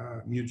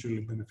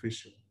 mutually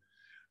beneficial.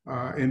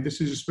 And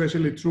this is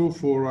especially true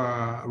for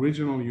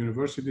regional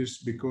universities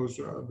because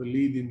the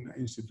leading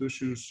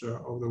institutions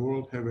of the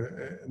world have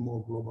a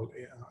more global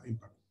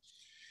impact.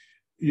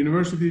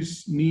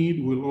 Universities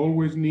will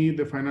always need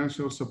the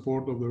financial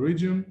support of the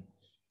region,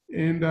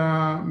 and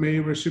may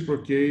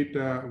reciprocate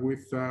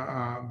with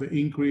the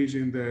increase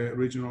in the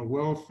regional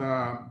wealth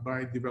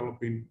by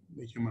developing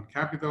the human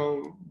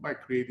capital, by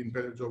creating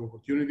better job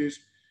opportunities,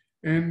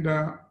 and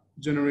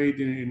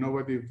generating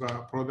innovative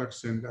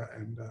products and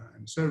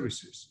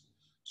services.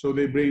 So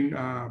they bring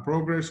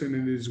progress, and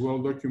it is well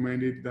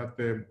documented that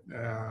the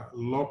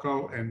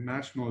local and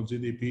national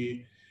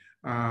GDP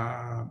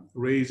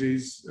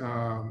rises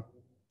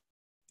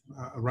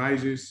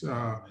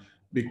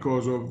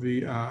because of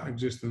the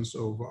existence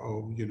of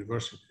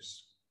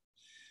universities.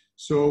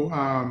 So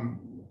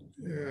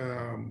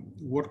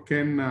what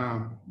can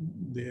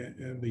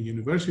the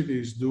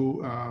universities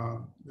do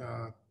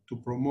to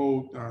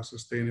promote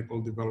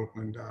sustainable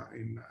development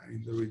in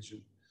the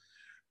region?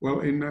 Well,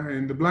 in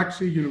the Black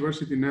Sea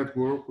University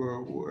Network,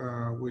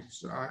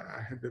 which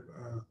I had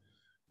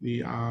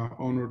the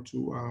honor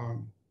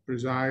to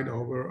preside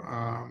over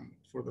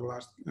for the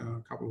last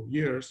couple of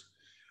years,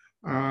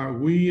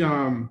 we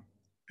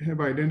have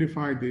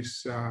identified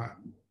this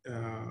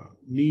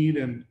need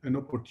and an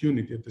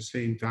opportunity at the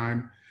same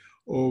time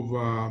of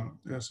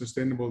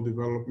sustainable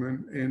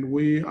development, and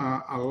we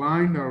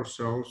aligned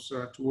ourselves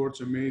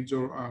towards a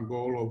major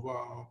goal of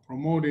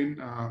promoting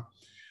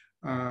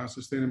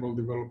sustainable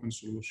development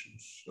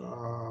solutions.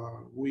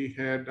 We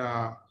had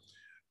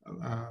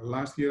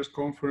last year's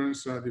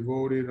conference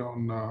devoted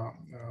on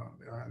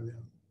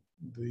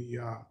the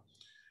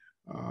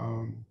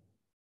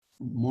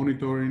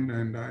monitoring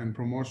and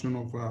promotion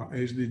of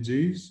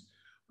SDGs.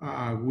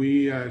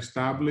 We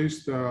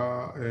established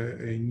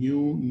a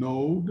new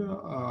node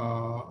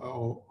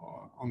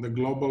on the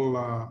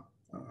Global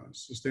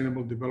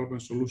Sustainable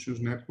Development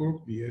Solutions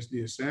Network, the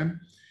SDSN,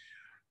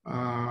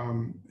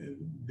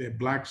 the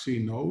Black Sea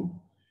node,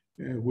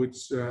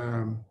 which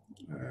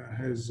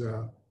has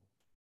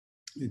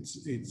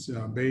its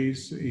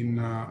base in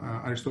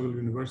Aristotle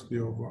University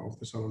of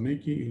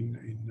Thessaloniki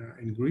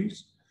in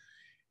Greece.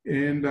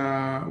 And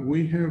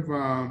we have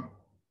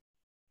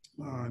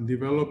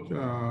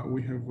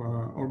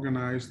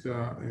organized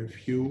a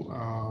few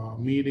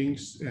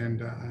meetings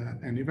and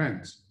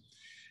events.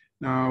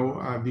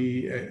 Now,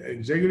 the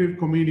executive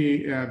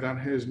committee that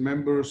has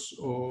members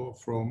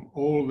from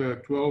all the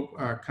 12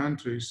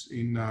 countries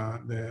in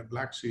the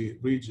Black Sea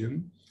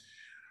region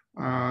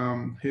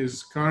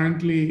is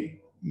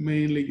currently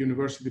mainly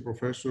university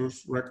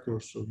professors,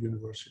 rectors of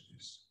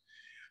universities.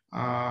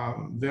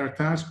 Their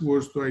task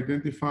was to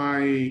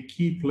identify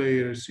key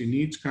players in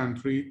each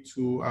country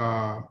to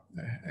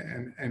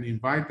and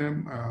invite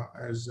them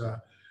as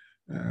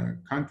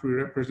country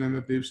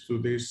representatives to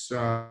this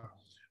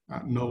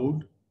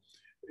node.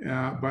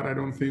 But I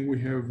don't think we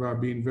have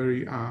been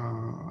very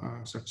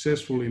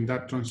successful in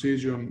that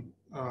transition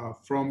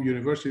from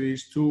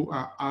universities to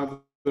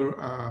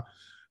other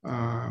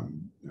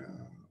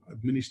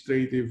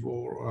administrative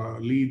or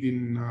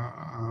leading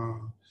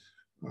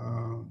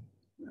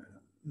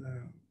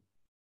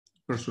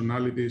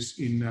personalities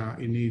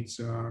in each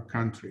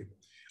country.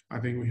 I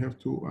think we have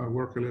to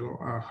work a little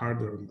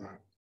harder on that.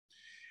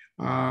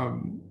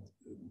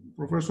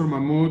 Professor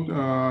Mamut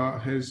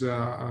has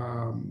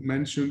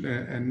mentioned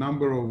a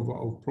number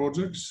of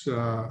projects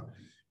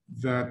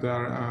that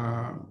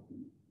are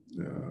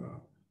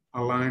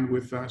aligned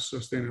with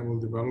sustainable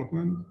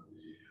development.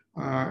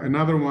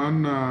 Another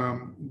one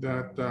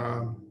that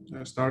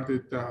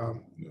started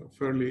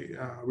fairly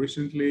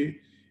recently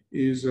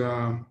is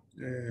a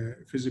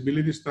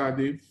feasibility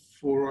study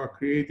for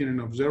creating an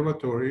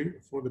observatory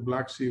for the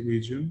Black Sea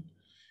region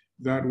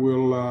that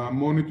will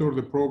monitor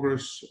the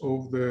progress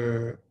of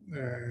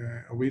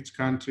each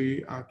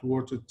country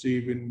towards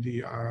achieving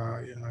the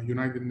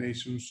United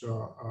Nations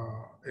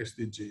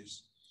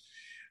SDGs.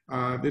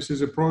 This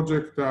is a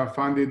project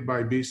funded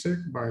by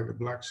BISEC, by the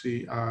Black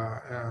Sea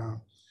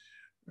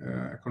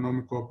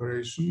Economic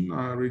Cooperation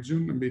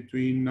region,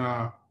 between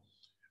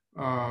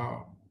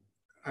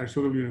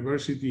Aristotle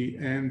University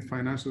and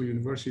Financial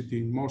University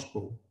in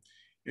Moscow.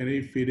 And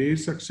if it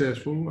is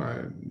successful,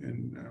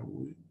 and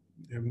we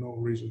have no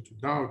reason to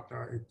doubt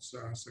its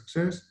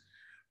success,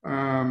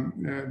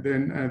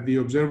 then the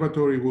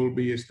observatory will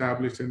be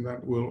established, and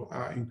that will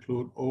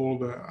include all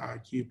the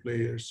key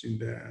players in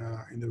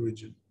the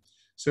region.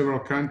 Several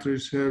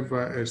countries have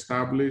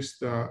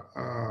established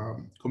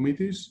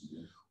committees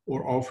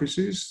or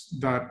offices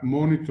that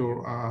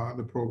monitor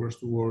the progress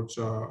towards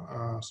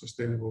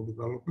sustainable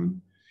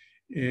development.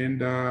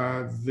 And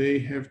they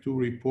have to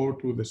report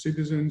to the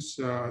citizens,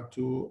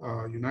 to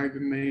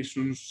United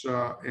Nations,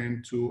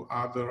 and to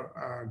other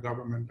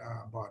government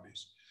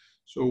bodies.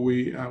 So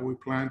we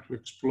plan to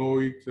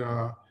exploit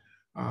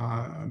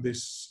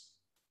this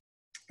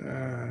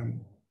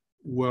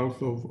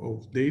wealth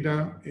of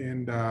data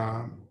and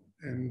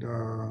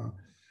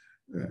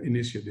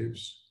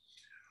initiatives.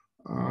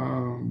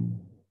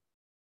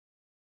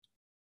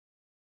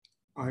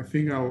 I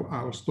think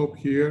I'll stop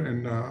here,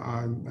 and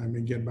I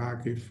may get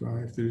back if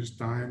there is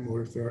time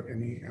or if there are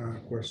any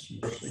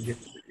questions. Again,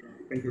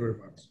 thank you very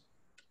much.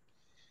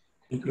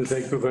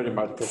 Thank you very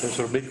much,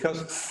 Professor Mitkas.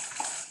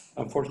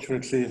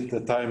 Unfortunately,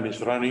 the time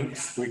is running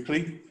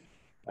quickly,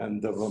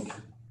 and the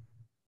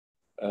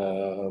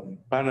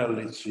panel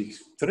is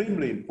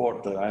extremely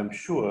important. I'm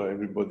sure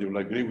everybody will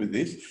agree with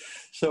this.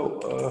 So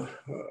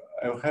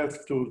I'll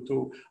have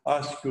to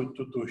ask you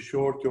to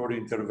short your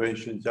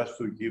intervention, just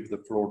to give the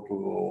floor to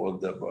all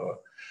the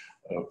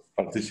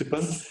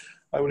participants.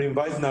 I will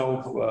invite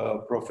now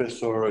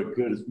Professor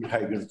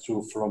Mihai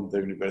Gîrţu from the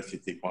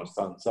University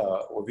Constanta,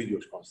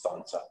 Ovidius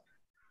Constanta.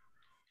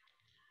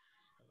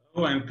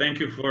 Hello, and thank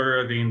you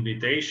for the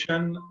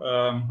invitation.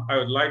 I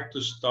would like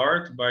to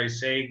start by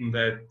saying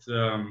that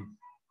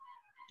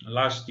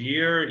last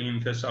year in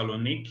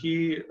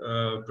Thessaloniki,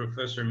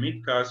 Professor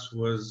Mitkas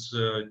was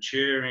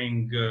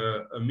chairing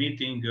a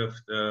meeting of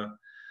the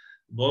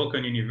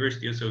Balkan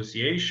University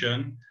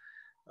Association,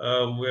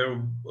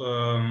 where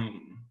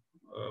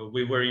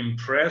we were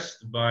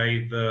impressed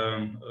by the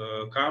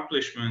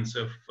accomplishments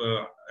of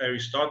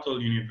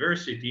Aristotle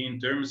University in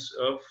terms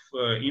of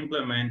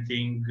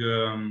implementing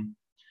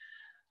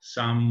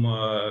some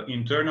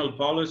internal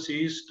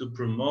policies to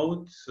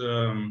promote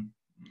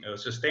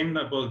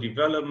sustainable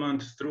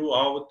development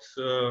throughout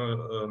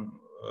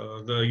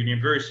the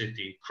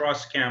university,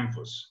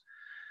 cross-campus.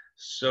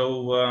 So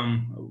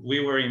we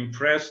were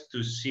impressed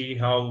to see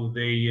how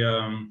they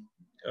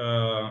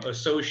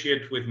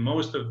associate with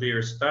most of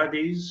their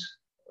studies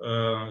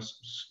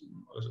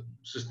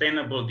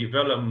sustainable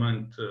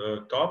development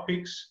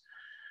topics,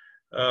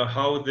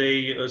 how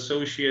they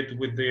associate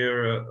with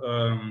their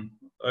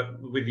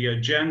with the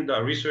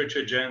agenda, research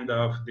agenda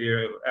of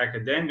their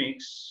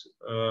academics,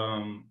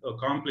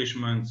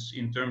 accomplishments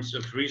in terms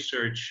of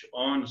research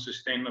on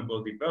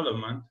sustainable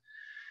development.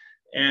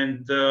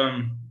 And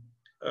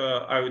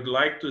I would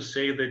like to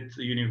say that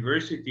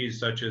universities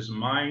such as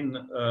mine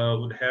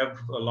would have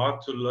a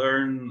lot to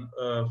learn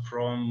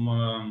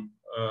from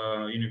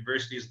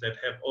universities that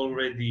have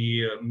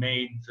already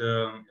made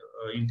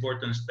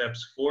important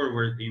steps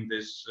forward in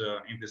this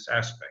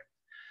aspect.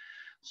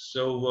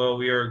 So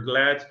we are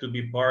glad to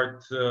be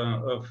part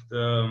of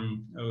the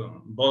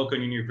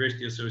Balkan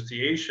University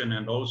Association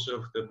and also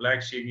of the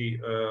Black Sea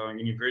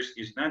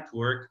Universities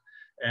Network,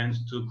 and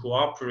to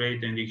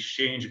cooperate and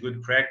exchange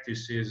good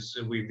practices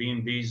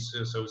within these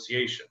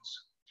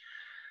associations.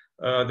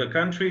 The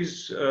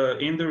countries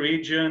in the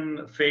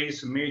region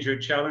face major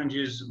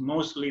challenges,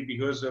 mostly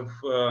because of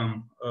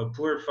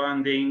poor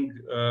funding,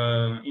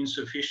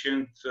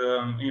 insufficient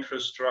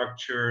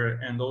infrastructure,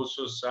 and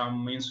also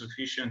some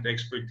insufficient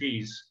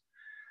expertise.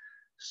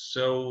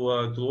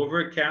 So to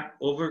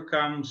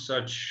overcome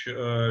such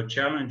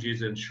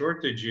challenges and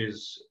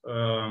shortages,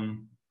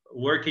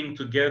 working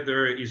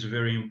together is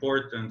very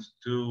important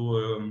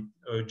to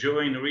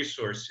join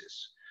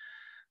resources.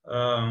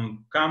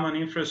 Common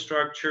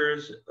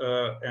infrastructures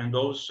and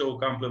also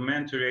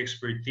complementary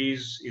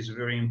expertise is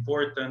very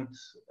important,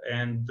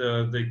 and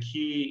the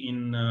key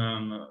in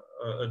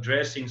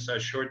addressing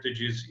such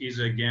shortages is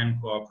again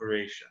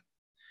cooperation.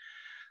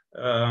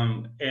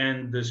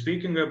 And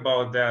speaking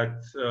about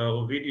that,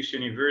 Ovidius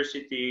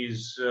University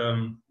is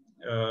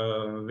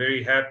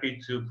very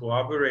happy to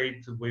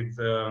cooperate with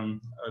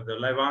the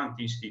Levant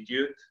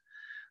Institute.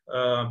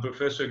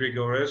 Professor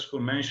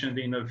Grigorescu mentioned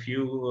in a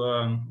few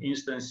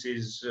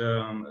instances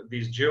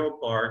these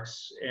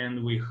geoparks,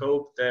 and we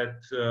hope that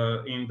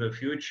in the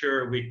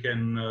future we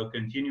can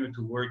continue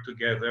to work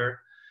together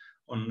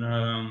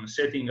on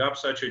setting up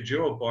such a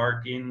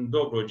geopark in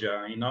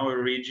Dobrogea, in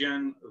our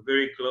region,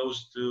 very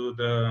close to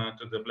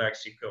the Black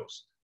Sea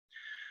coast.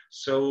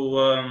 So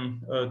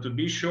to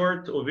be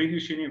short,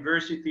 Ovidius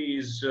University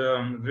is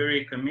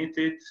very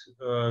committed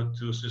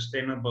to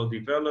sustainable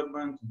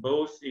development,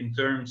 both in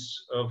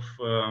terms of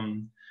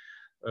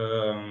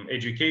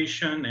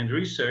education and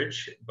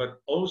research,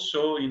 but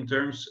also in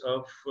terms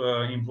of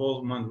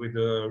involvement with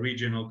the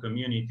regional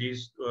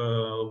communities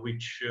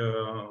which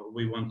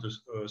we want to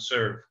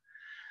serve.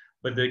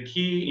 But the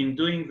key in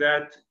doing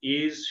that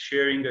is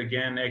sharing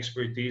again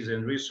expertise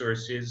and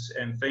resources.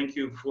 And thank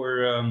you for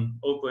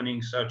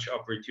opening such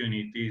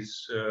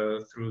opportunities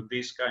through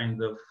this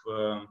kind of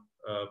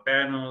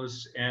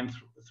panels and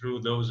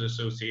through those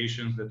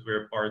associations that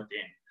we're part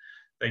in.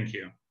 Thank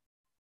you.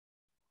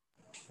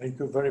 Thank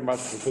you very much,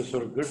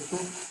 Professor Gîrţu.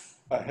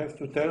 I have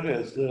to tell,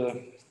 as a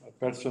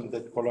person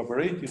that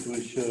collaborated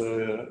with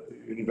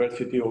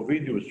University of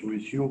Ovidius,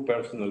 with you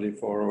personally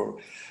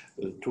for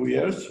 2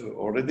 years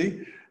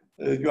already,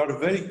 you are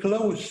very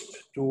close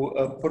to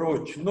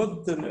approach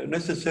not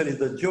necessarily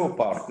the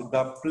geopark,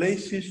 the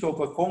places of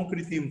a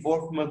concrete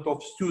involvement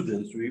of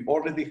students. We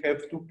already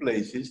have 2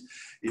 places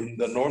in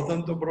the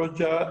northern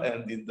Dobrogea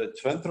and in the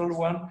central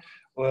one,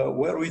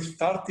 where we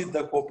started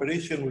the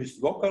cooperation with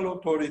local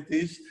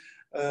authorities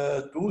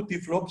to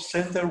develop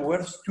center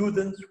where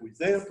students with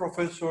their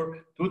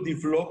professor to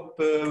develop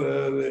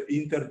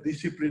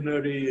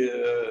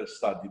interdisciplinary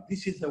study.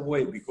 This is the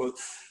way, because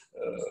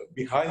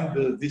behind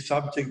this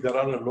subject there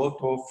are a lot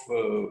of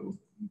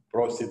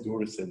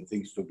procedures and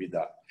things to be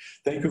done.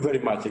 Thank you very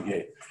much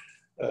again.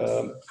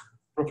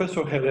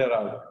 Professor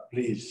Helerea,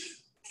 please.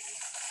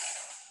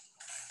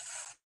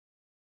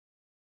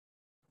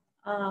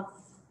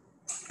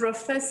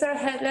 Professor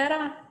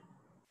Helerea?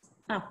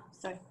 Oh,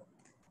 sorry.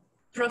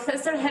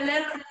 Professor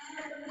Helerea,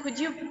 could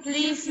you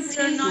please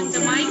turn on the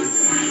mic?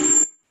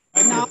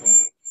 Now,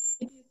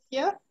 it is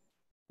here?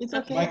 It's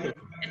okay?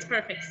 It's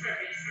perfect.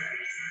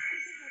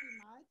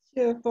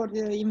 For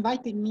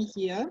inviting me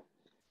here.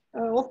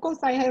 Of course,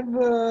 I have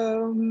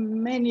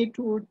many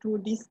to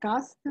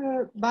discuss,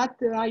 but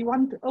I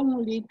want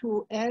only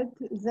to add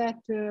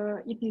that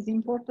it is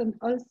important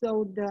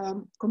also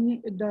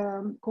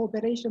the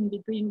cooperation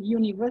between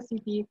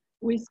university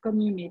with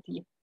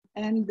community.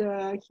 And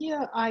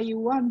here I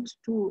want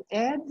to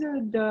add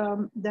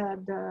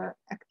the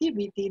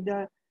activity,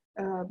 the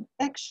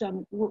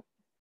action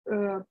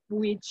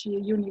which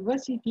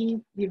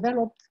university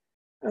developed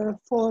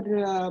for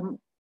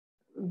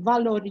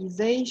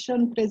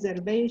valorization,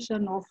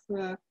 preservation of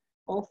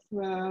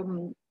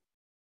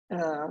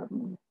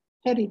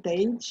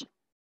heritage,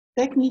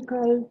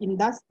 technical,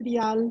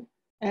 industrial,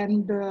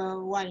 and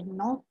why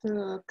not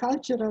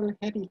cultural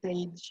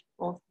heritage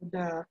of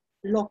the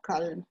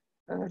local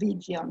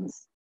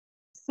regions.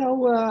 So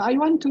I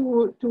want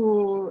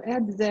to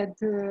add that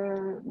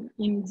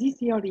in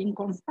this year in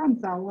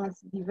Constanta was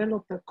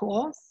developed a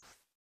course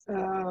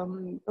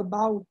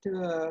about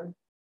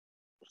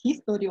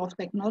history of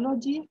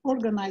technology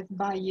organized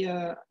by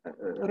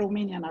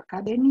Romanian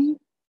Academy.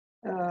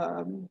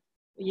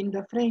 In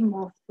the frame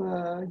of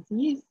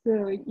this,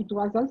 it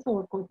was also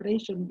a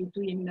cooperation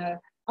between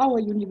our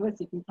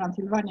university,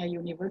 Transylvania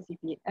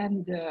University,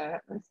 and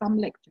some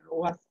lecture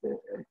was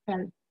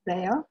held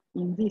there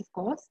in this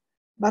course.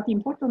 But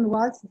important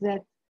was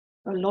that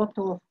a lot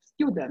of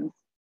students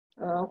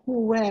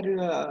who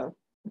were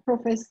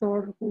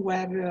professors, who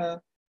were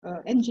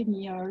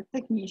engineer,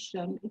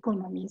 technician,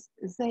 economists,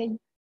 they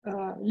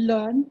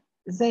learn,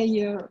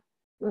 they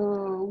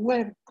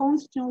were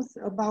conscious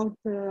about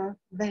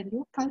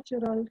value,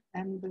 cultural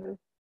and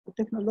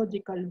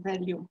technological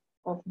value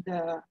of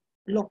the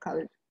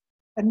local.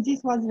 And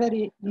this was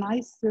very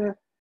nice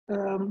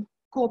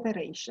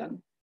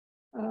cooperation.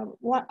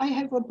 I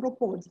have a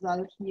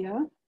proposal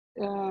here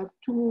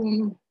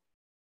to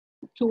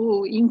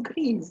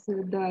increase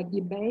the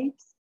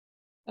debates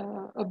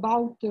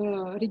about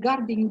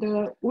regarding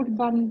the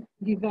urban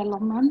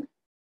development.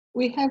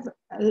 We have,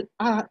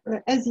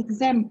 as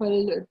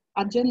example,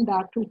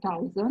 Agenda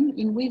 2000,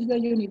 in which the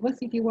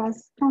university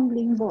was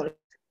strongly involved.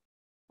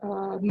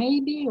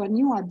 Maybe a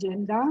new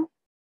agenda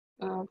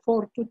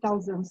for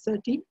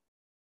 2030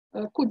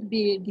 could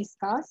be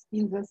discussed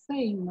in the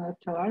same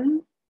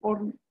term,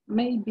 or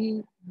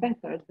maybe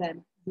better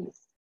than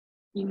this,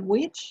 in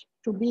which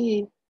to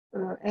be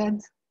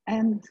and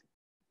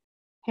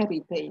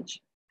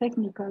heritage,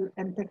 technical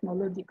and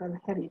technological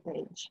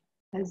heritage,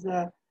 as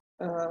a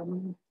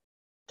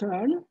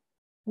term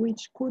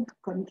which could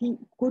continue,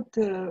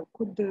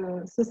 could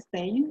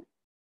sustain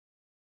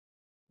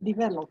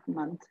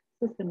development,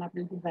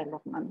 sustainable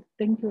development.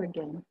 Thank you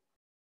again.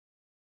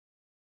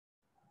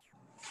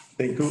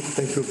 Thank you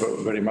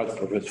very much,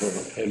 Professor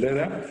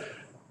Helerea.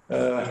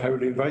 I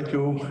will invite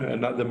you,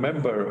 another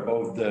member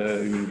of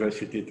the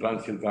University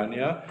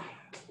Transylvania,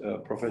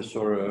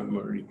 Professor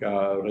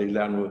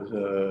Raileanu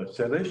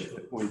Szeles.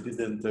 We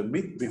didn't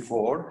meet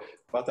before,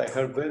 but I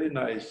heard very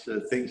nice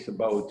things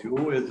about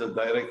you as a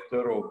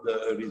director of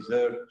the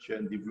Research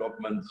and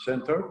Development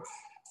Center.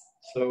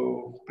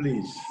 So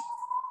please.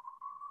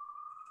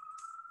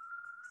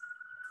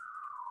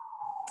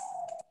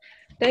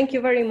 Thank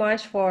you very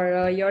much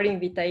for your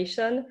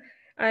invitation.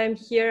 I'm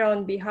here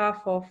on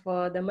behalf of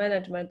the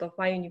management of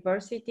my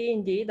university.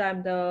 Indeed,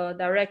 I'm the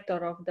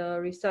director of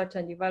the Research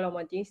and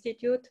Development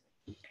Institute.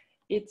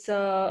 It's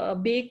a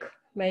big,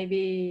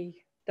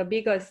 maybe the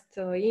biggest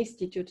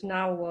institute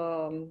now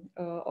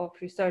of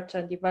research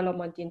and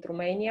development in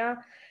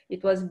Romania.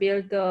 It was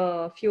built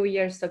a few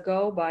years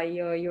ago by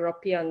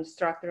European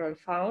structural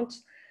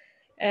funds.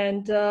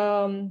 And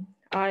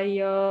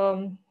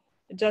I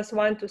just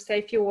want to say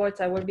a few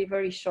words. I will be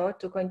very short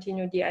to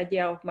continue the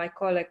idea of my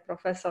colleague,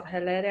 Professor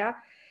Helerea,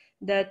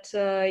 that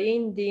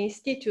in the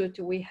Institute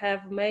we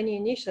have many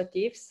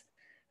initiatives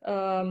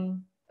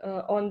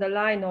on the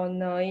line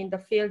in the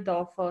field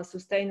of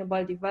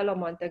sustainable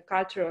development and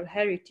cultural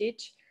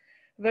heritage.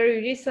 Very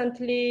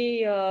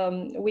recently,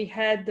 we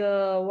had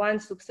one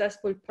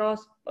successful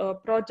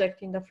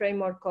project in the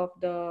framework of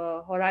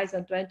the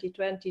Horizon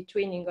 2020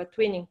 a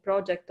twinning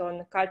project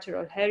on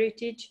cultural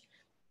heritage.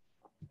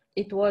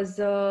 It was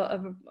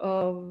a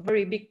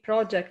very big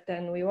project,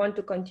 and we want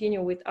to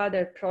continue with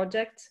other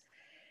projects.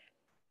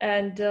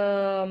 And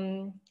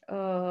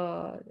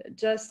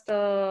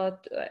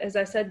as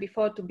I said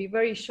before, to be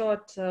very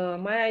short,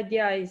 my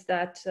idea is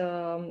that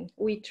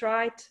we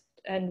tried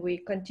and we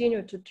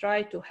continue to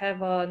try to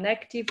have an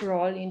active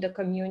role in the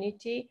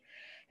community.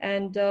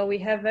 And we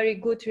have very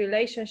good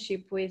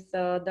relationship with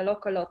the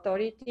local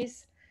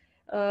authorities,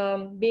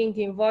 being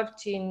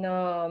involved in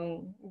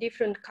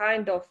different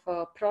kind of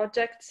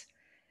projects.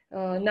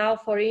 Now,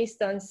 for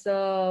instance,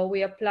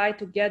 we apply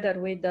together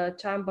with the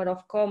Chamber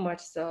of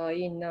Commerce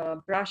in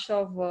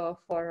Brasov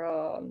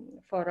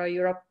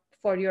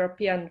for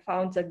European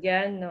funds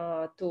again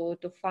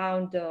to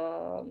found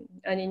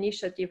an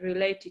initiative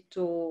related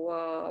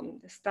to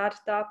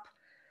startup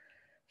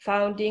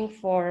funding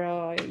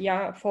for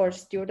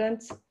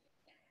students.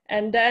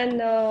 And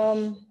then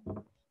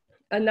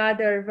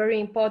another very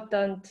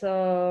important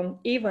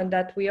event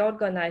that we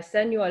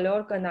annually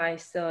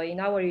organize in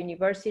our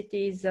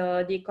universities,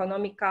 the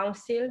Economic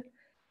Council.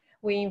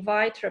 We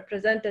invite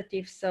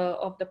representatives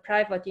of the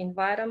private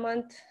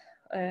environment,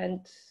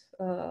 and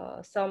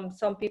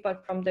some people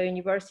from the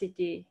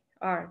university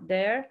are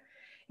there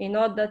in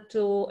order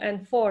to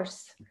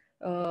enforce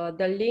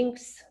the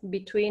links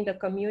between the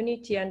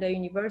community and the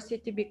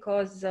university,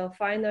 because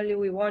finally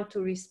we want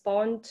to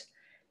respond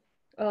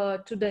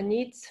to the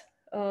needs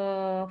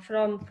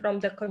from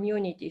the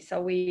community.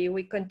 So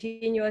we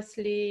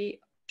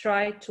continuously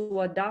try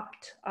to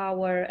adapt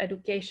our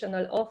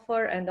educational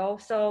offer and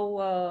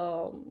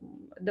also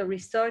the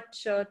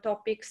research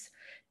topics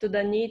to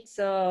the needs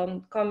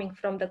coming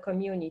from the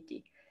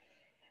community.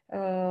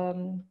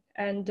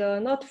 And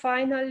not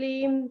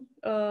finally,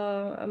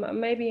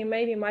 maybe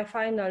my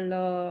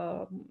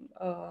final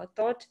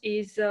thought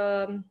is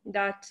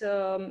that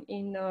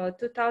in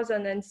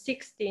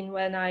 2016,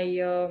 when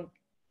I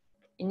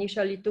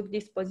initially took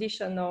this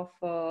position of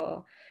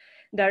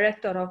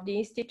director of the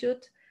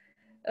institute,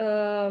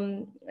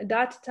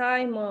 that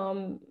time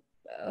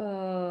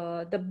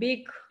the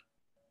big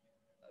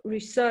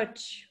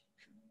research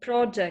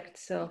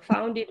projects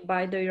funded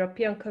by the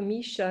European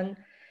Commission,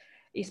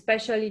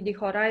 especially the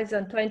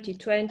Horizon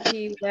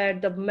 2020, were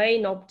the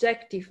main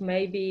objective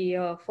maybe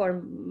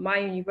for my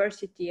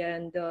university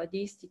and the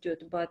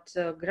institute, but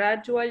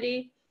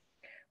gradually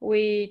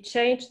we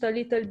changed a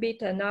little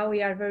bit, and now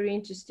we are very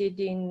interested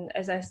in,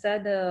 as I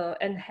said,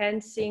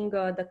 enhancing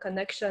the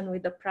connection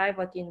with the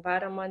private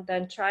environment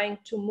and trying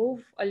to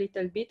move a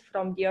little bit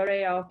from the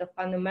area of the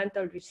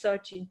fundamental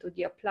research into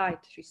the applied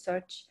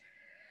research.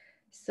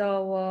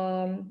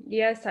 So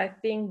yes, I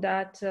think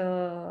that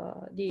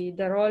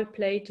the role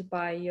played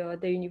by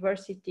the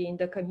university in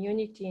the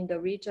community, in the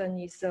region,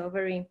 is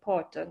very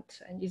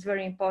important, and is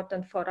very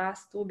important for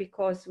us too,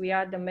 because we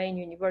are the main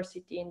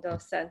university in the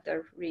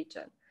center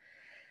region.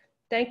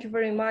 Thank you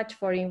very much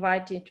for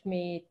inviting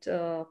me,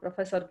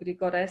 Professor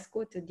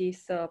Grigorescu, to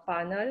this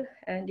panel.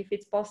 And if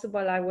it's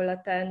possible, I will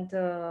attend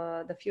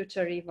the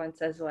future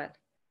events as well.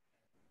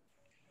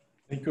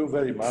 Thank you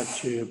very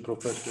much,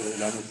 Professor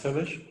Elena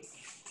Szeles.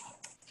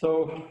 So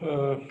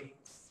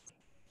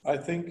I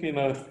think in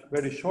a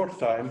very short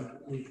time,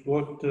 we've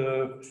got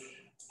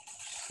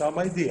some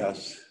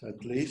ideas,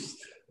 at least.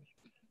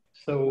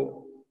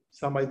 So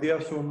some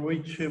ideas on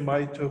which we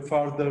might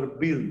further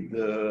build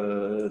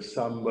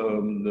some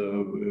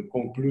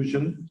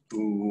conclusion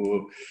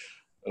to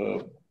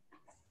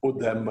put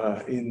them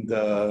in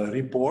the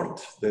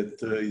report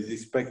that is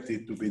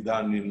expected to be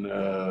done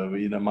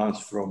in a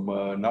month from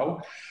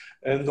now.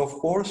 And of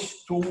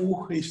course,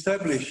 to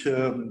establish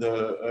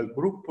a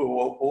group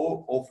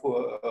of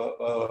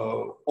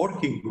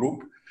working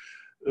group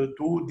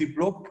to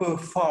develop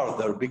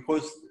further,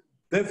 because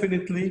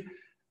definitely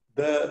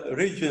the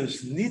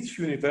regions needs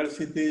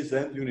universities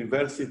and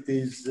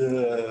universities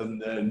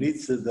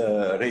needs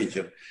the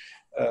region.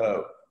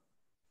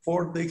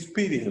 For the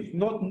experience,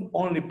 not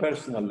only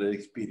personal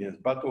experience,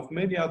 but of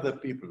many other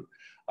people.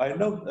 I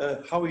know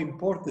how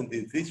important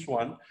is this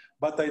one,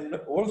 but I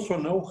also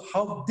know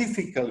how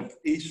difficult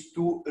it is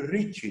to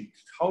reach it,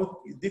 how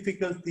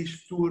difficult it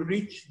is to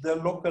reach the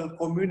local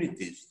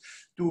communities,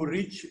 to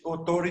reach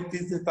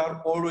authorities that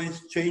are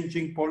always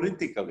changing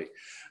politically.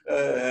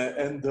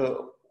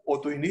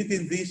 What we need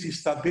in this is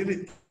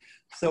stability.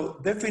 So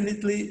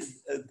definitely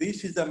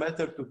this is a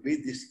matter to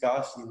be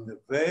discussed in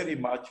very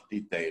much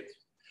detail.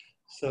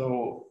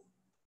 So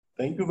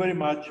thank you very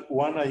much.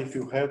 Oana, if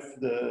you have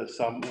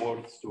some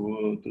words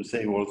to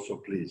say also,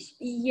 please.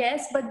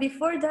 Yes, but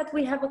before that,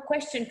 we have a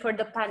question for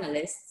the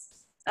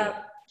panelists.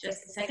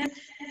 Just a second.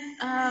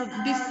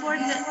 Before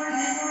the...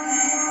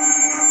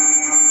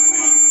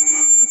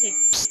 Okay.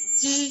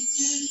 Do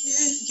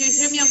you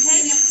hear me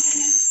okay?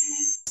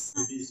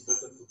 Maybe it's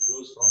better to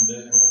close from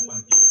there and open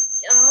here.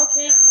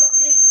 Okay.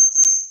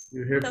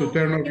 You have to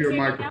turn off your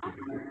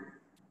microphone.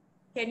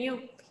 Can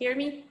you hear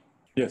me?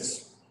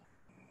 Yes.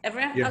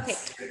 Everyone? Yes.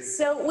 Okay,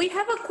 so we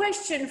have a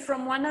question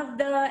from one of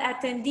the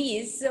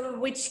attendees,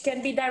 which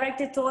can be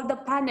directed to all the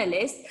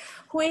panelists,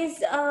 who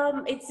is,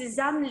 it's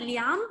Zam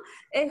Liam,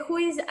 who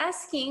is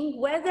asking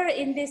whether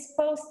in this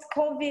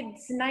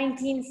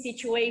post-COVID-19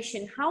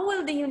 situation, how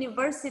will the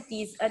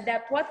universities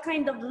adapt? What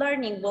kind of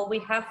learning will we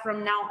have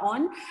from now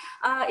on?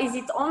 Is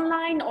it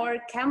online or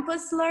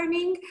campus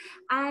learning?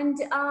 And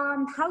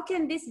how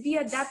can this be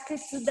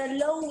adapted to the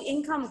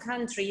low-income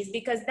countries?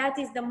 Because that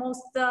is the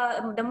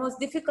most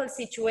difficult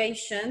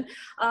situation.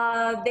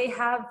 They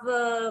have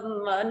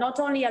not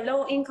only a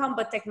low income,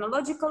 but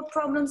technological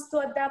problems to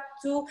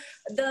adapt to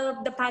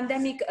the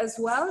pandemic as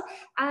well.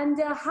 And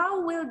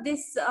how will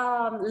this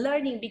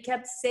learning be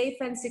kept safe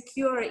and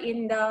secure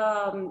in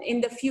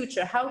the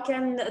future? How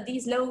can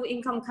these low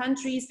income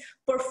countries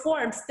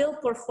still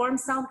perform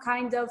some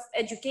kind of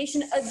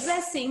education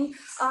addressing,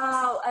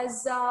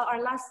 as our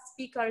last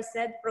speaker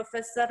said,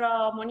 Professor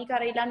Monica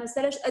Raileanu,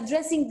 Szeles,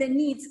 addressing the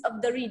needs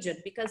of the region,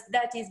 because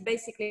that is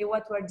basically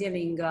what we're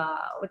dealing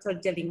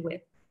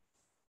with.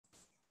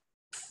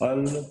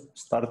 I'll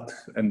start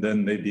and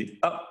then maybe,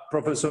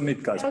 Professor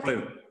Mitkas,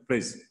 okay.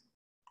 Please.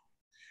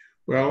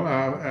 Well,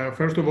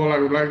 first of all, I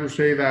would like to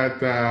say that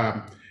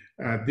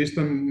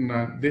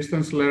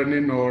distance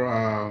learning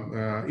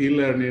or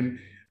e-learning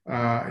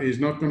is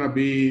not going to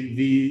be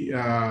the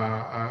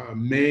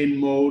main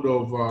mode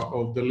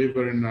of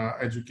delivering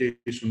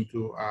education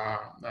to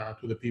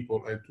the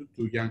people and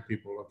to young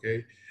people.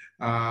 Okay,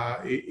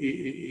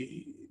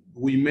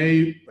 we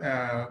may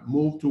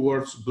move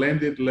towards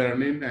blended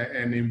learning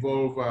and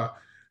include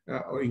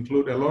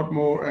a lot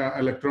more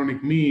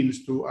electronic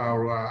means to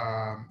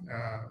our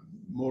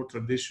more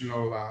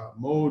traditional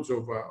modes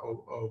of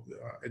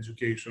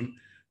education.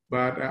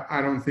 But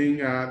I don't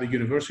think the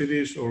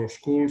universities or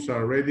schools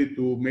are ready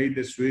to make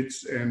the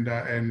switch and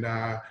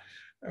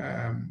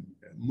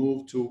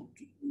move to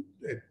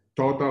a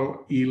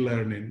total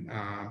e-learning.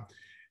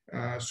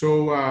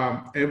 So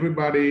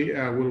everybody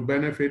will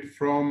benefit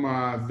from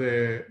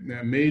the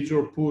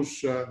major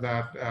push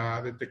that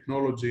the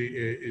technology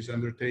is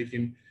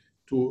undertaking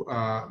to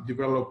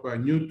develop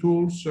new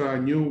tools,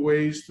 new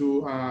ways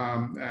to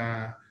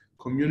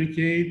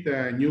communicate,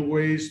 new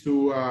ways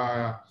to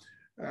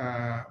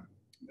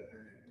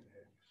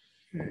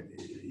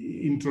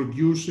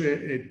introduce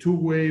a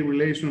two-way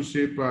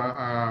relationship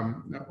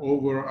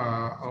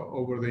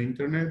over the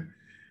internet,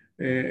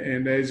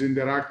 and as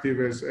interactive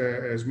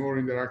as more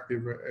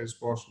interactive as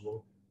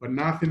possible. But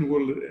nothing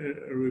will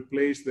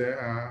replace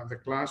the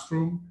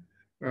classroom,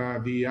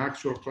 the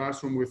actual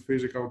classroom with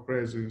physical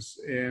presence.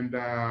 And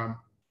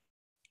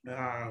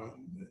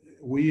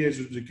we as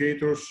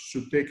educators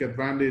should take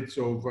advantage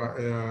of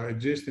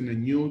existing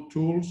new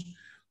tools,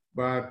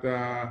 but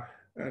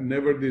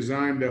never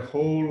design the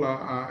whole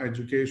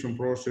education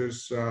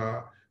process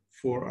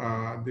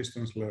for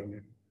distance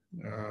learning.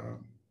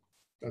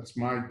 That's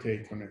my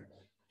take on it.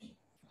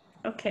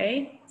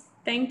 Okay,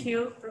 thank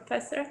you,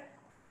 Professor.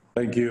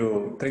 Thank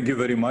you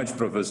very much,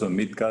 Professor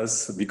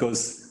Mitkas,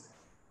 because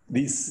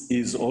this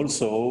is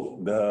also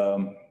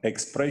the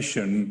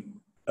expression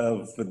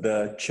of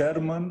the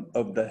chairman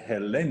of the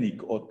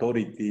Hellenic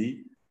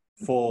Authority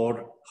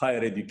for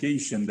Higher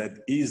Education, that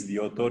is the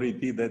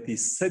authority that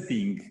is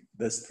setting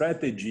the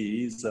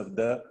strategies of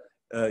the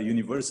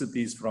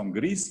universities from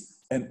Greece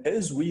And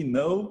as we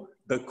know,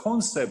 the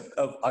concept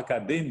of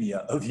academia,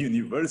 of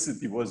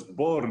university was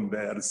born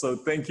there. So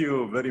thank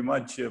you very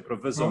much,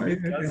 Professor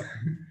Mitkas.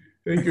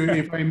 Thank you.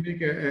 If I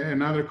make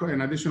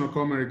an additional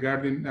comment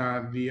regarding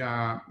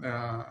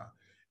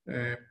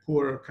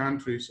poor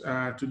countries.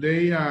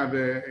 Today,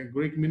 the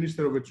Greek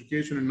Minister of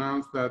Education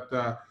announced that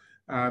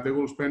they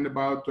will spend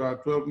about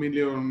 12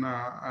 million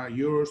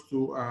euros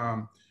to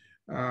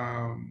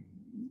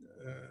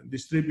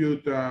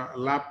distribute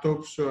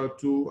laptops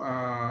to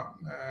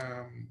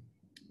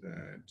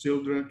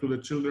the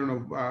children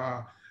of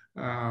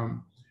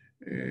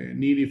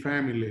needy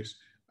families.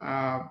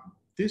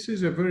 This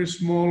is a very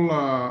small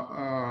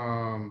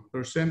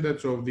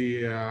percentage of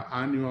the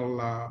annual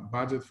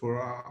budget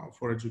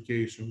for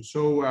education.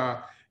 So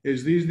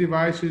as these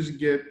devices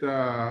get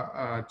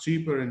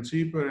cheaper and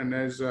cheaper, and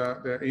as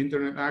the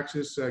internet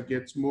access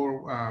gets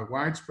more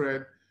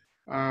widespread,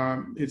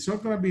 it's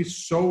not going to be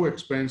so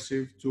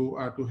expensive to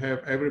have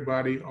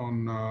everybody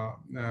on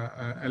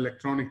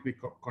electronically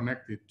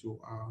connected to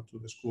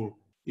the school,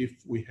 if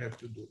we have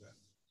to do that.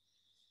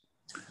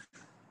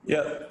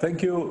 Yeah,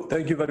 thank you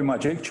very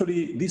much.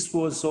 Actually, this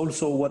was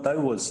also what I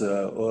was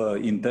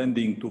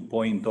intending to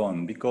point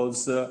on,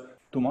 because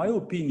to my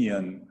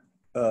opinion,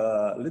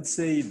 let's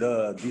say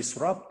the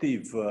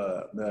disruptive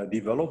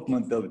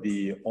development of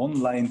the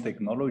online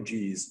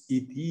technologies,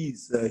 it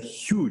is a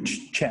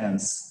huge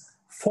chance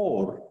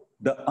for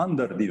the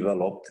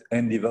underdeveloped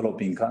and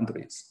developing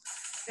countries.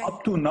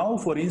 Up to now,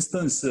 for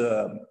instance,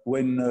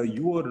 when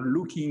you are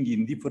looking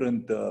in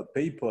different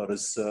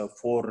papers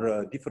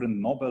for different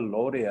Nobel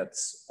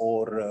laureates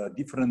or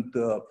different,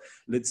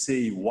 let's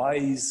say,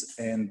 wise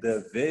and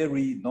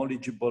very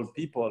knowledgeable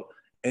people,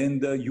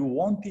 and you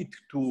wanted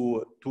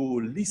to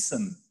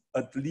listen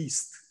at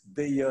least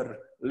their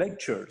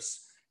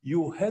lectures,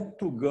 you had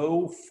to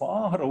go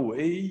far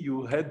away,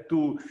 you had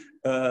to,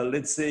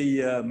 let's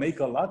say, make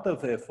a lot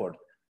of effort.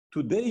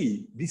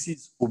 Today, this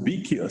is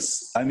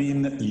ubiquitous. I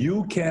mean,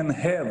 you can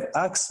have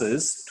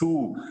access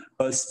to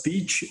a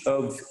speech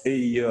of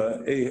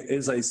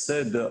as I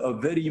said, a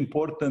very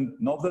important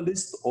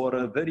novelist or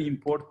a very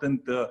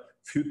important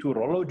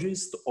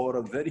futurologist or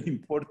a very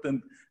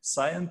important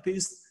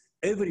scientist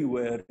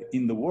everywhere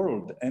in the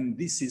world. And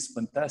this is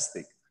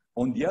fantastic.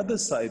 On the other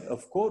side,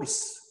 of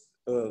course,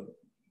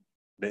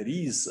 there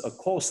is a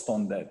cost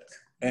on that.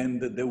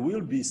 And there will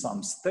be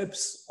some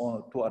steps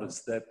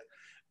towards that.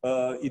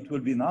 It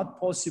will be not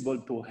possible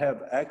to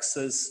have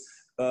access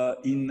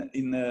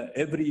in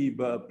every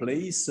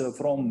place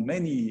from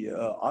many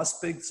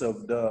aspects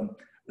of the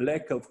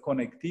lack of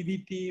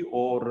connectivity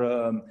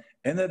or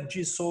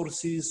energy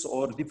sources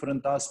or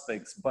different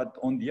aspects. But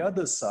on the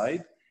other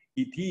side,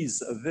 it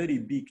is a very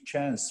big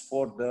chance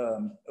for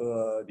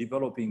the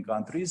developing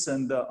countries.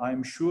 And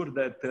I'm sure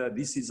that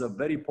this is a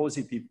very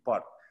positive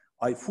part.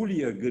 I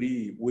fully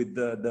agree with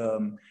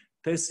the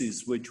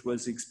thesis which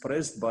was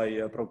expressed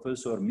by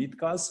Professor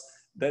Mitkas,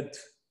 that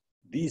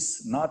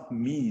this not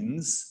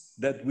means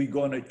that we're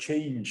going to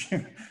change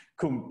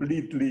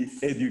completely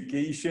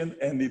education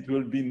and it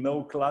will be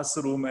no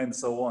classroom and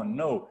so on.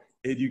 No,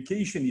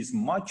 education is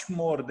much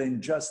more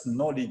than just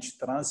knowledge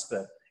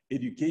transfer.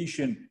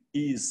 Education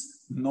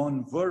is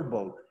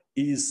non-verbal,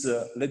 is,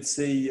 let's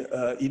say,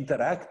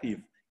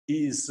 interactive,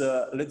 is,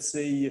 let's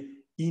say,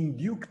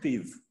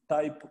 inductive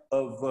type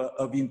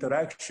of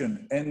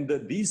interaction. And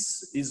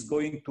this is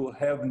going to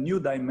have new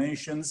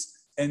dimensions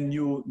and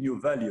new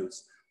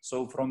values.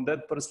 So from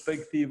that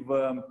perspective,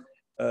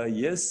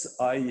 yes,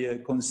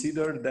 I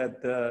consider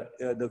that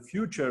the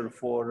future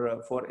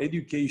for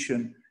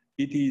education,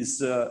 it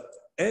is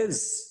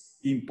as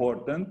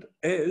important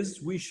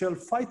as we shall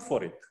fight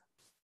for it.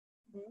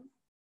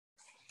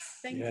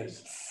 Thank you.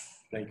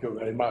 Thank you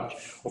very much.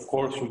 Of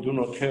course, we do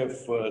not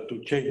have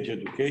to change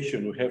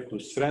education. We have to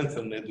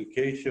strengthen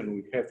education.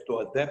 We have to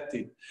adapt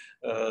it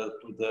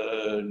to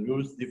the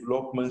new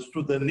developments,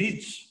 to the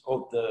needs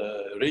of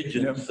the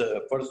regions,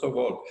 first of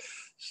all.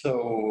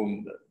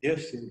 So,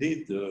 yes,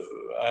 indeed,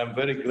 I'm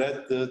very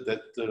glad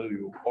that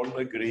you all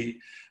agree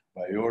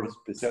by your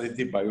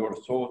specialty, by your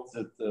thoughts,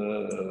 that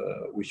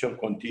we shall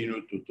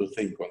continue to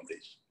think on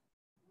this.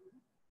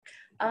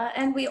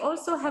 And we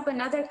also have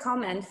another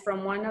comment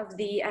from one of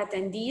the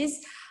attendees,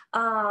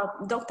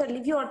 Dr.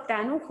 Liviu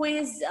Orteanu, who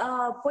is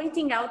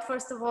pointing out,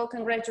 first of all,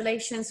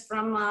 congratulations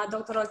from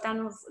Dr.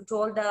 Orteanu to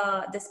all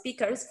the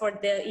speakers for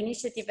the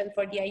initiative and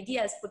for the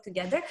ideas put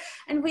together.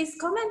 And who is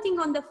commenting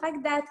on the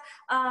fact that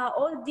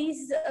all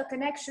these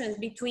connections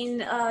between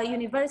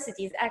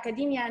universities,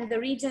 academia, and the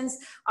regions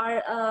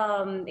are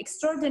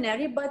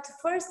extraordinary. But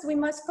first, we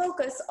must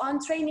focus on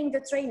training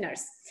the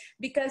trainers,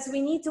 because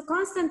we need to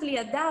constantly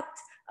adapt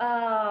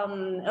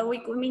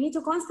we need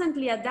to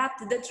constantly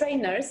adapt the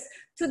trainers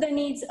to the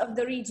needs of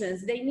the regions.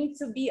 They need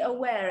to be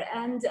aware.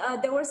 And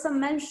there were some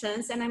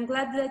mentions, and I'm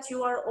glad that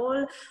you are all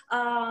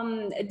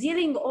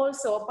dealing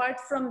also, apart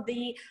from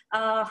the,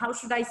 how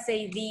should I say,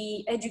 the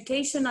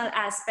educational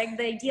aspect,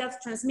 the idea of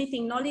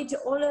transmitting knowledge,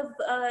 all of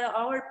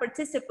our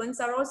participants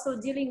are also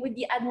dealing with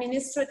the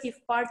administrative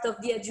part of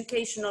the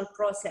educational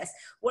process,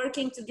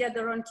 working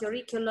together on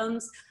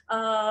curriculums,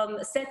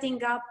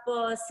 setting up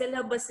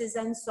syllabuses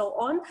and so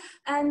on.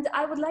 And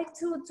I would like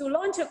to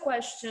launch a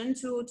question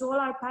to all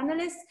our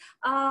panelists.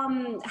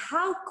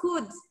 How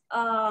could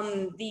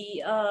the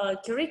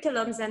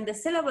curriculums and the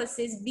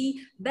syllabuses be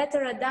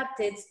better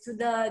adapted to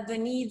the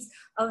needs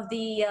of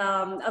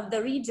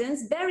the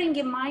regions, bearing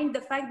in mind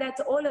the fact that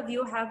all of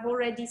you have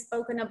already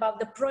spoken about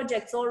the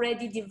projects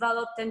already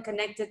developed and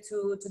connected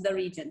to the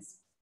regions?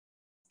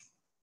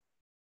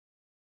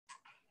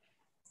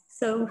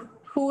 So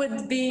who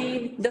would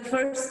be the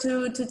first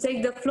to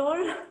take the floor?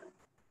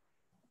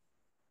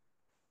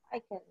 I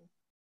can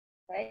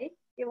say a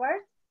few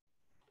words.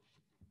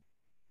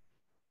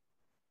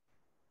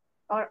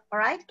 All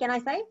right, can I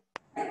say?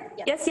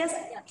 Yes, yes.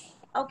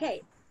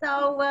 Okay,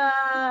 so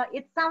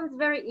it sounds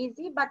very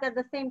easy, but at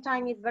the same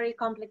time it's very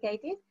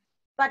complicated,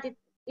 but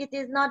it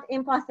is not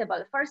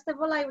impossible. First of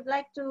all, I would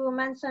like to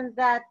mention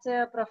that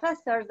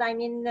professors, I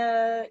mean,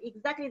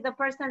 exactly the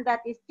person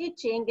that is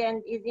teaching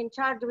and is in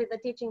charge with the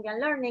teaching and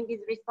learning is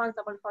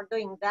responsible for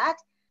doing that,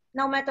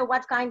 no matter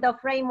what kind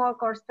of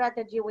framework or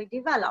strategy we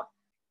develop.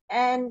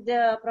 And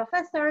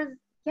professors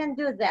can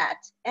do that,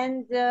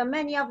 and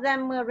many of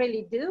them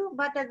really do,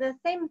 but at the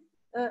same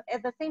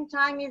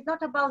time, it's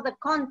not about the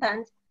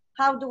content.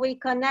 How do we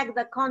connect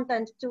the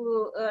content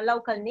to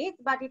local needs,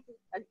 but it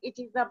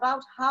is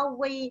about how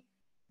we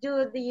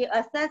do the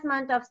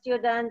assessment of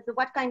students,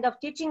 what kind of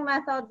teaching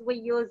methods we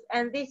use,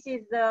 and this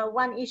is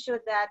one issue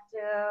that,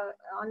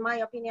 on my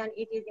opinion,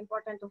 it is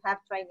important to have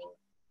training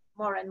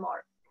more and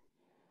more.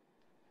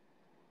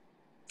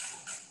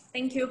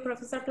 Thank you,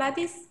 Professor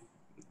Platis.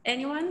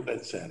 Anyone?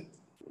 That's it.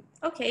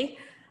 Okay.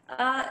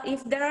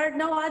 If there are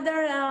no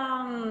other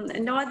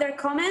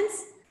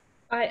comments,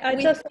 I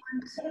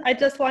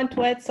just want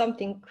to add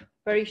something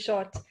very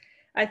short.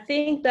 I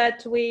think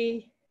that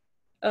we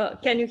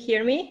can you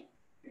hear me?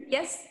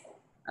 Yes.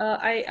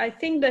 I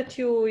think that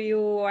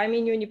I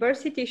mean,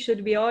 university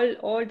should be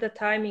all the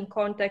time in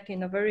contact,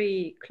 in a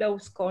very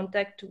close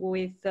contact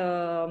with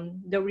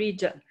the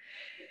region,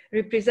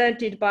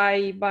 represented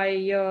by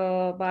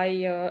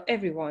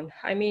everyone.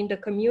 I mean, the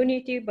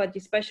community, but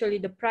especially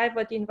the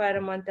private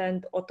environment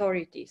and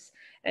authorities.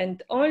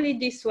 And only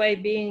this way,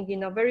 being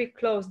in a very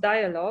close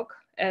dialogue,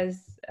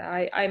 as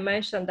I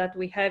mentioned that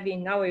we have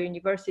in our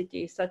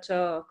university such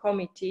a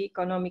committee,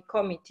 economic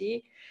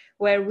committee,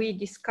 where we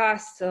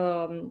discuss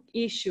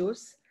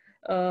issues,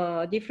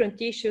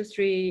 different issues,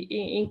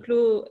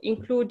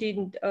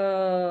 including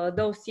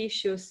those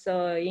issues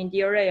in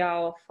the area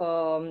of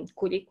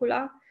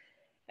curricula.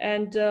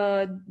 And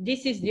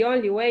this is the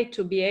only way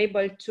to be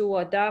able to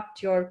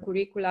adapt your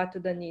curricula to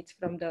the needs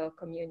from the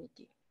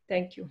community.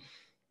 Thank you.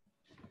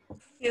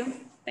 Thank you.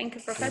 Thank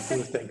you, Professor.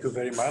 Thank you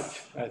very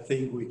much. I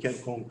think we can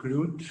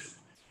conclude.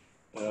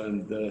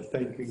 And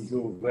thanking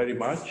you very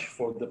much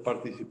for the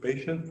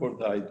participation, for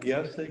the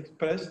ideas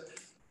expressed,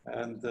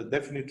 and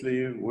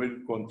definitely we'll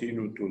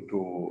continue to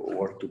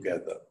work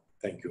together.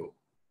 Thank you.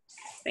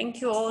 Thank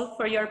you all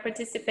for your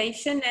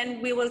participation,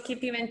 and we will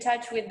keep you in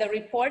touch with the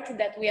report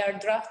that we are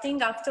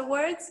drafting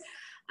afterwards,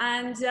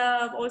 and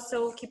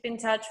also keep in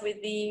touch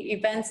with the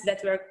events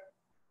that we're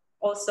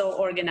also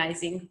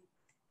organizing.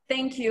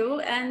 Thank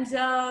you, and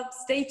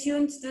stay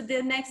tuned to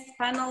the next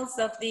panels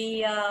of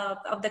the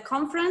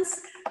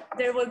conference.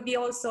 There will be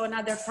also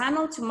another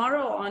panel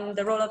tomorrow on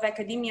the role of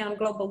academia on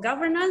global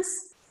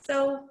governance.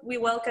 So we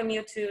welcome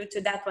you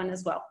to that one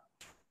as well.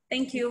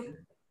 Thank you.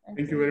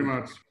 Thank you very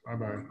much.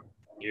 Bye-bye.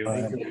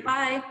 Bye.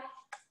 Bye.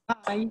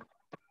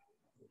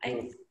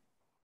 Bye.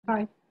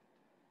 Bye.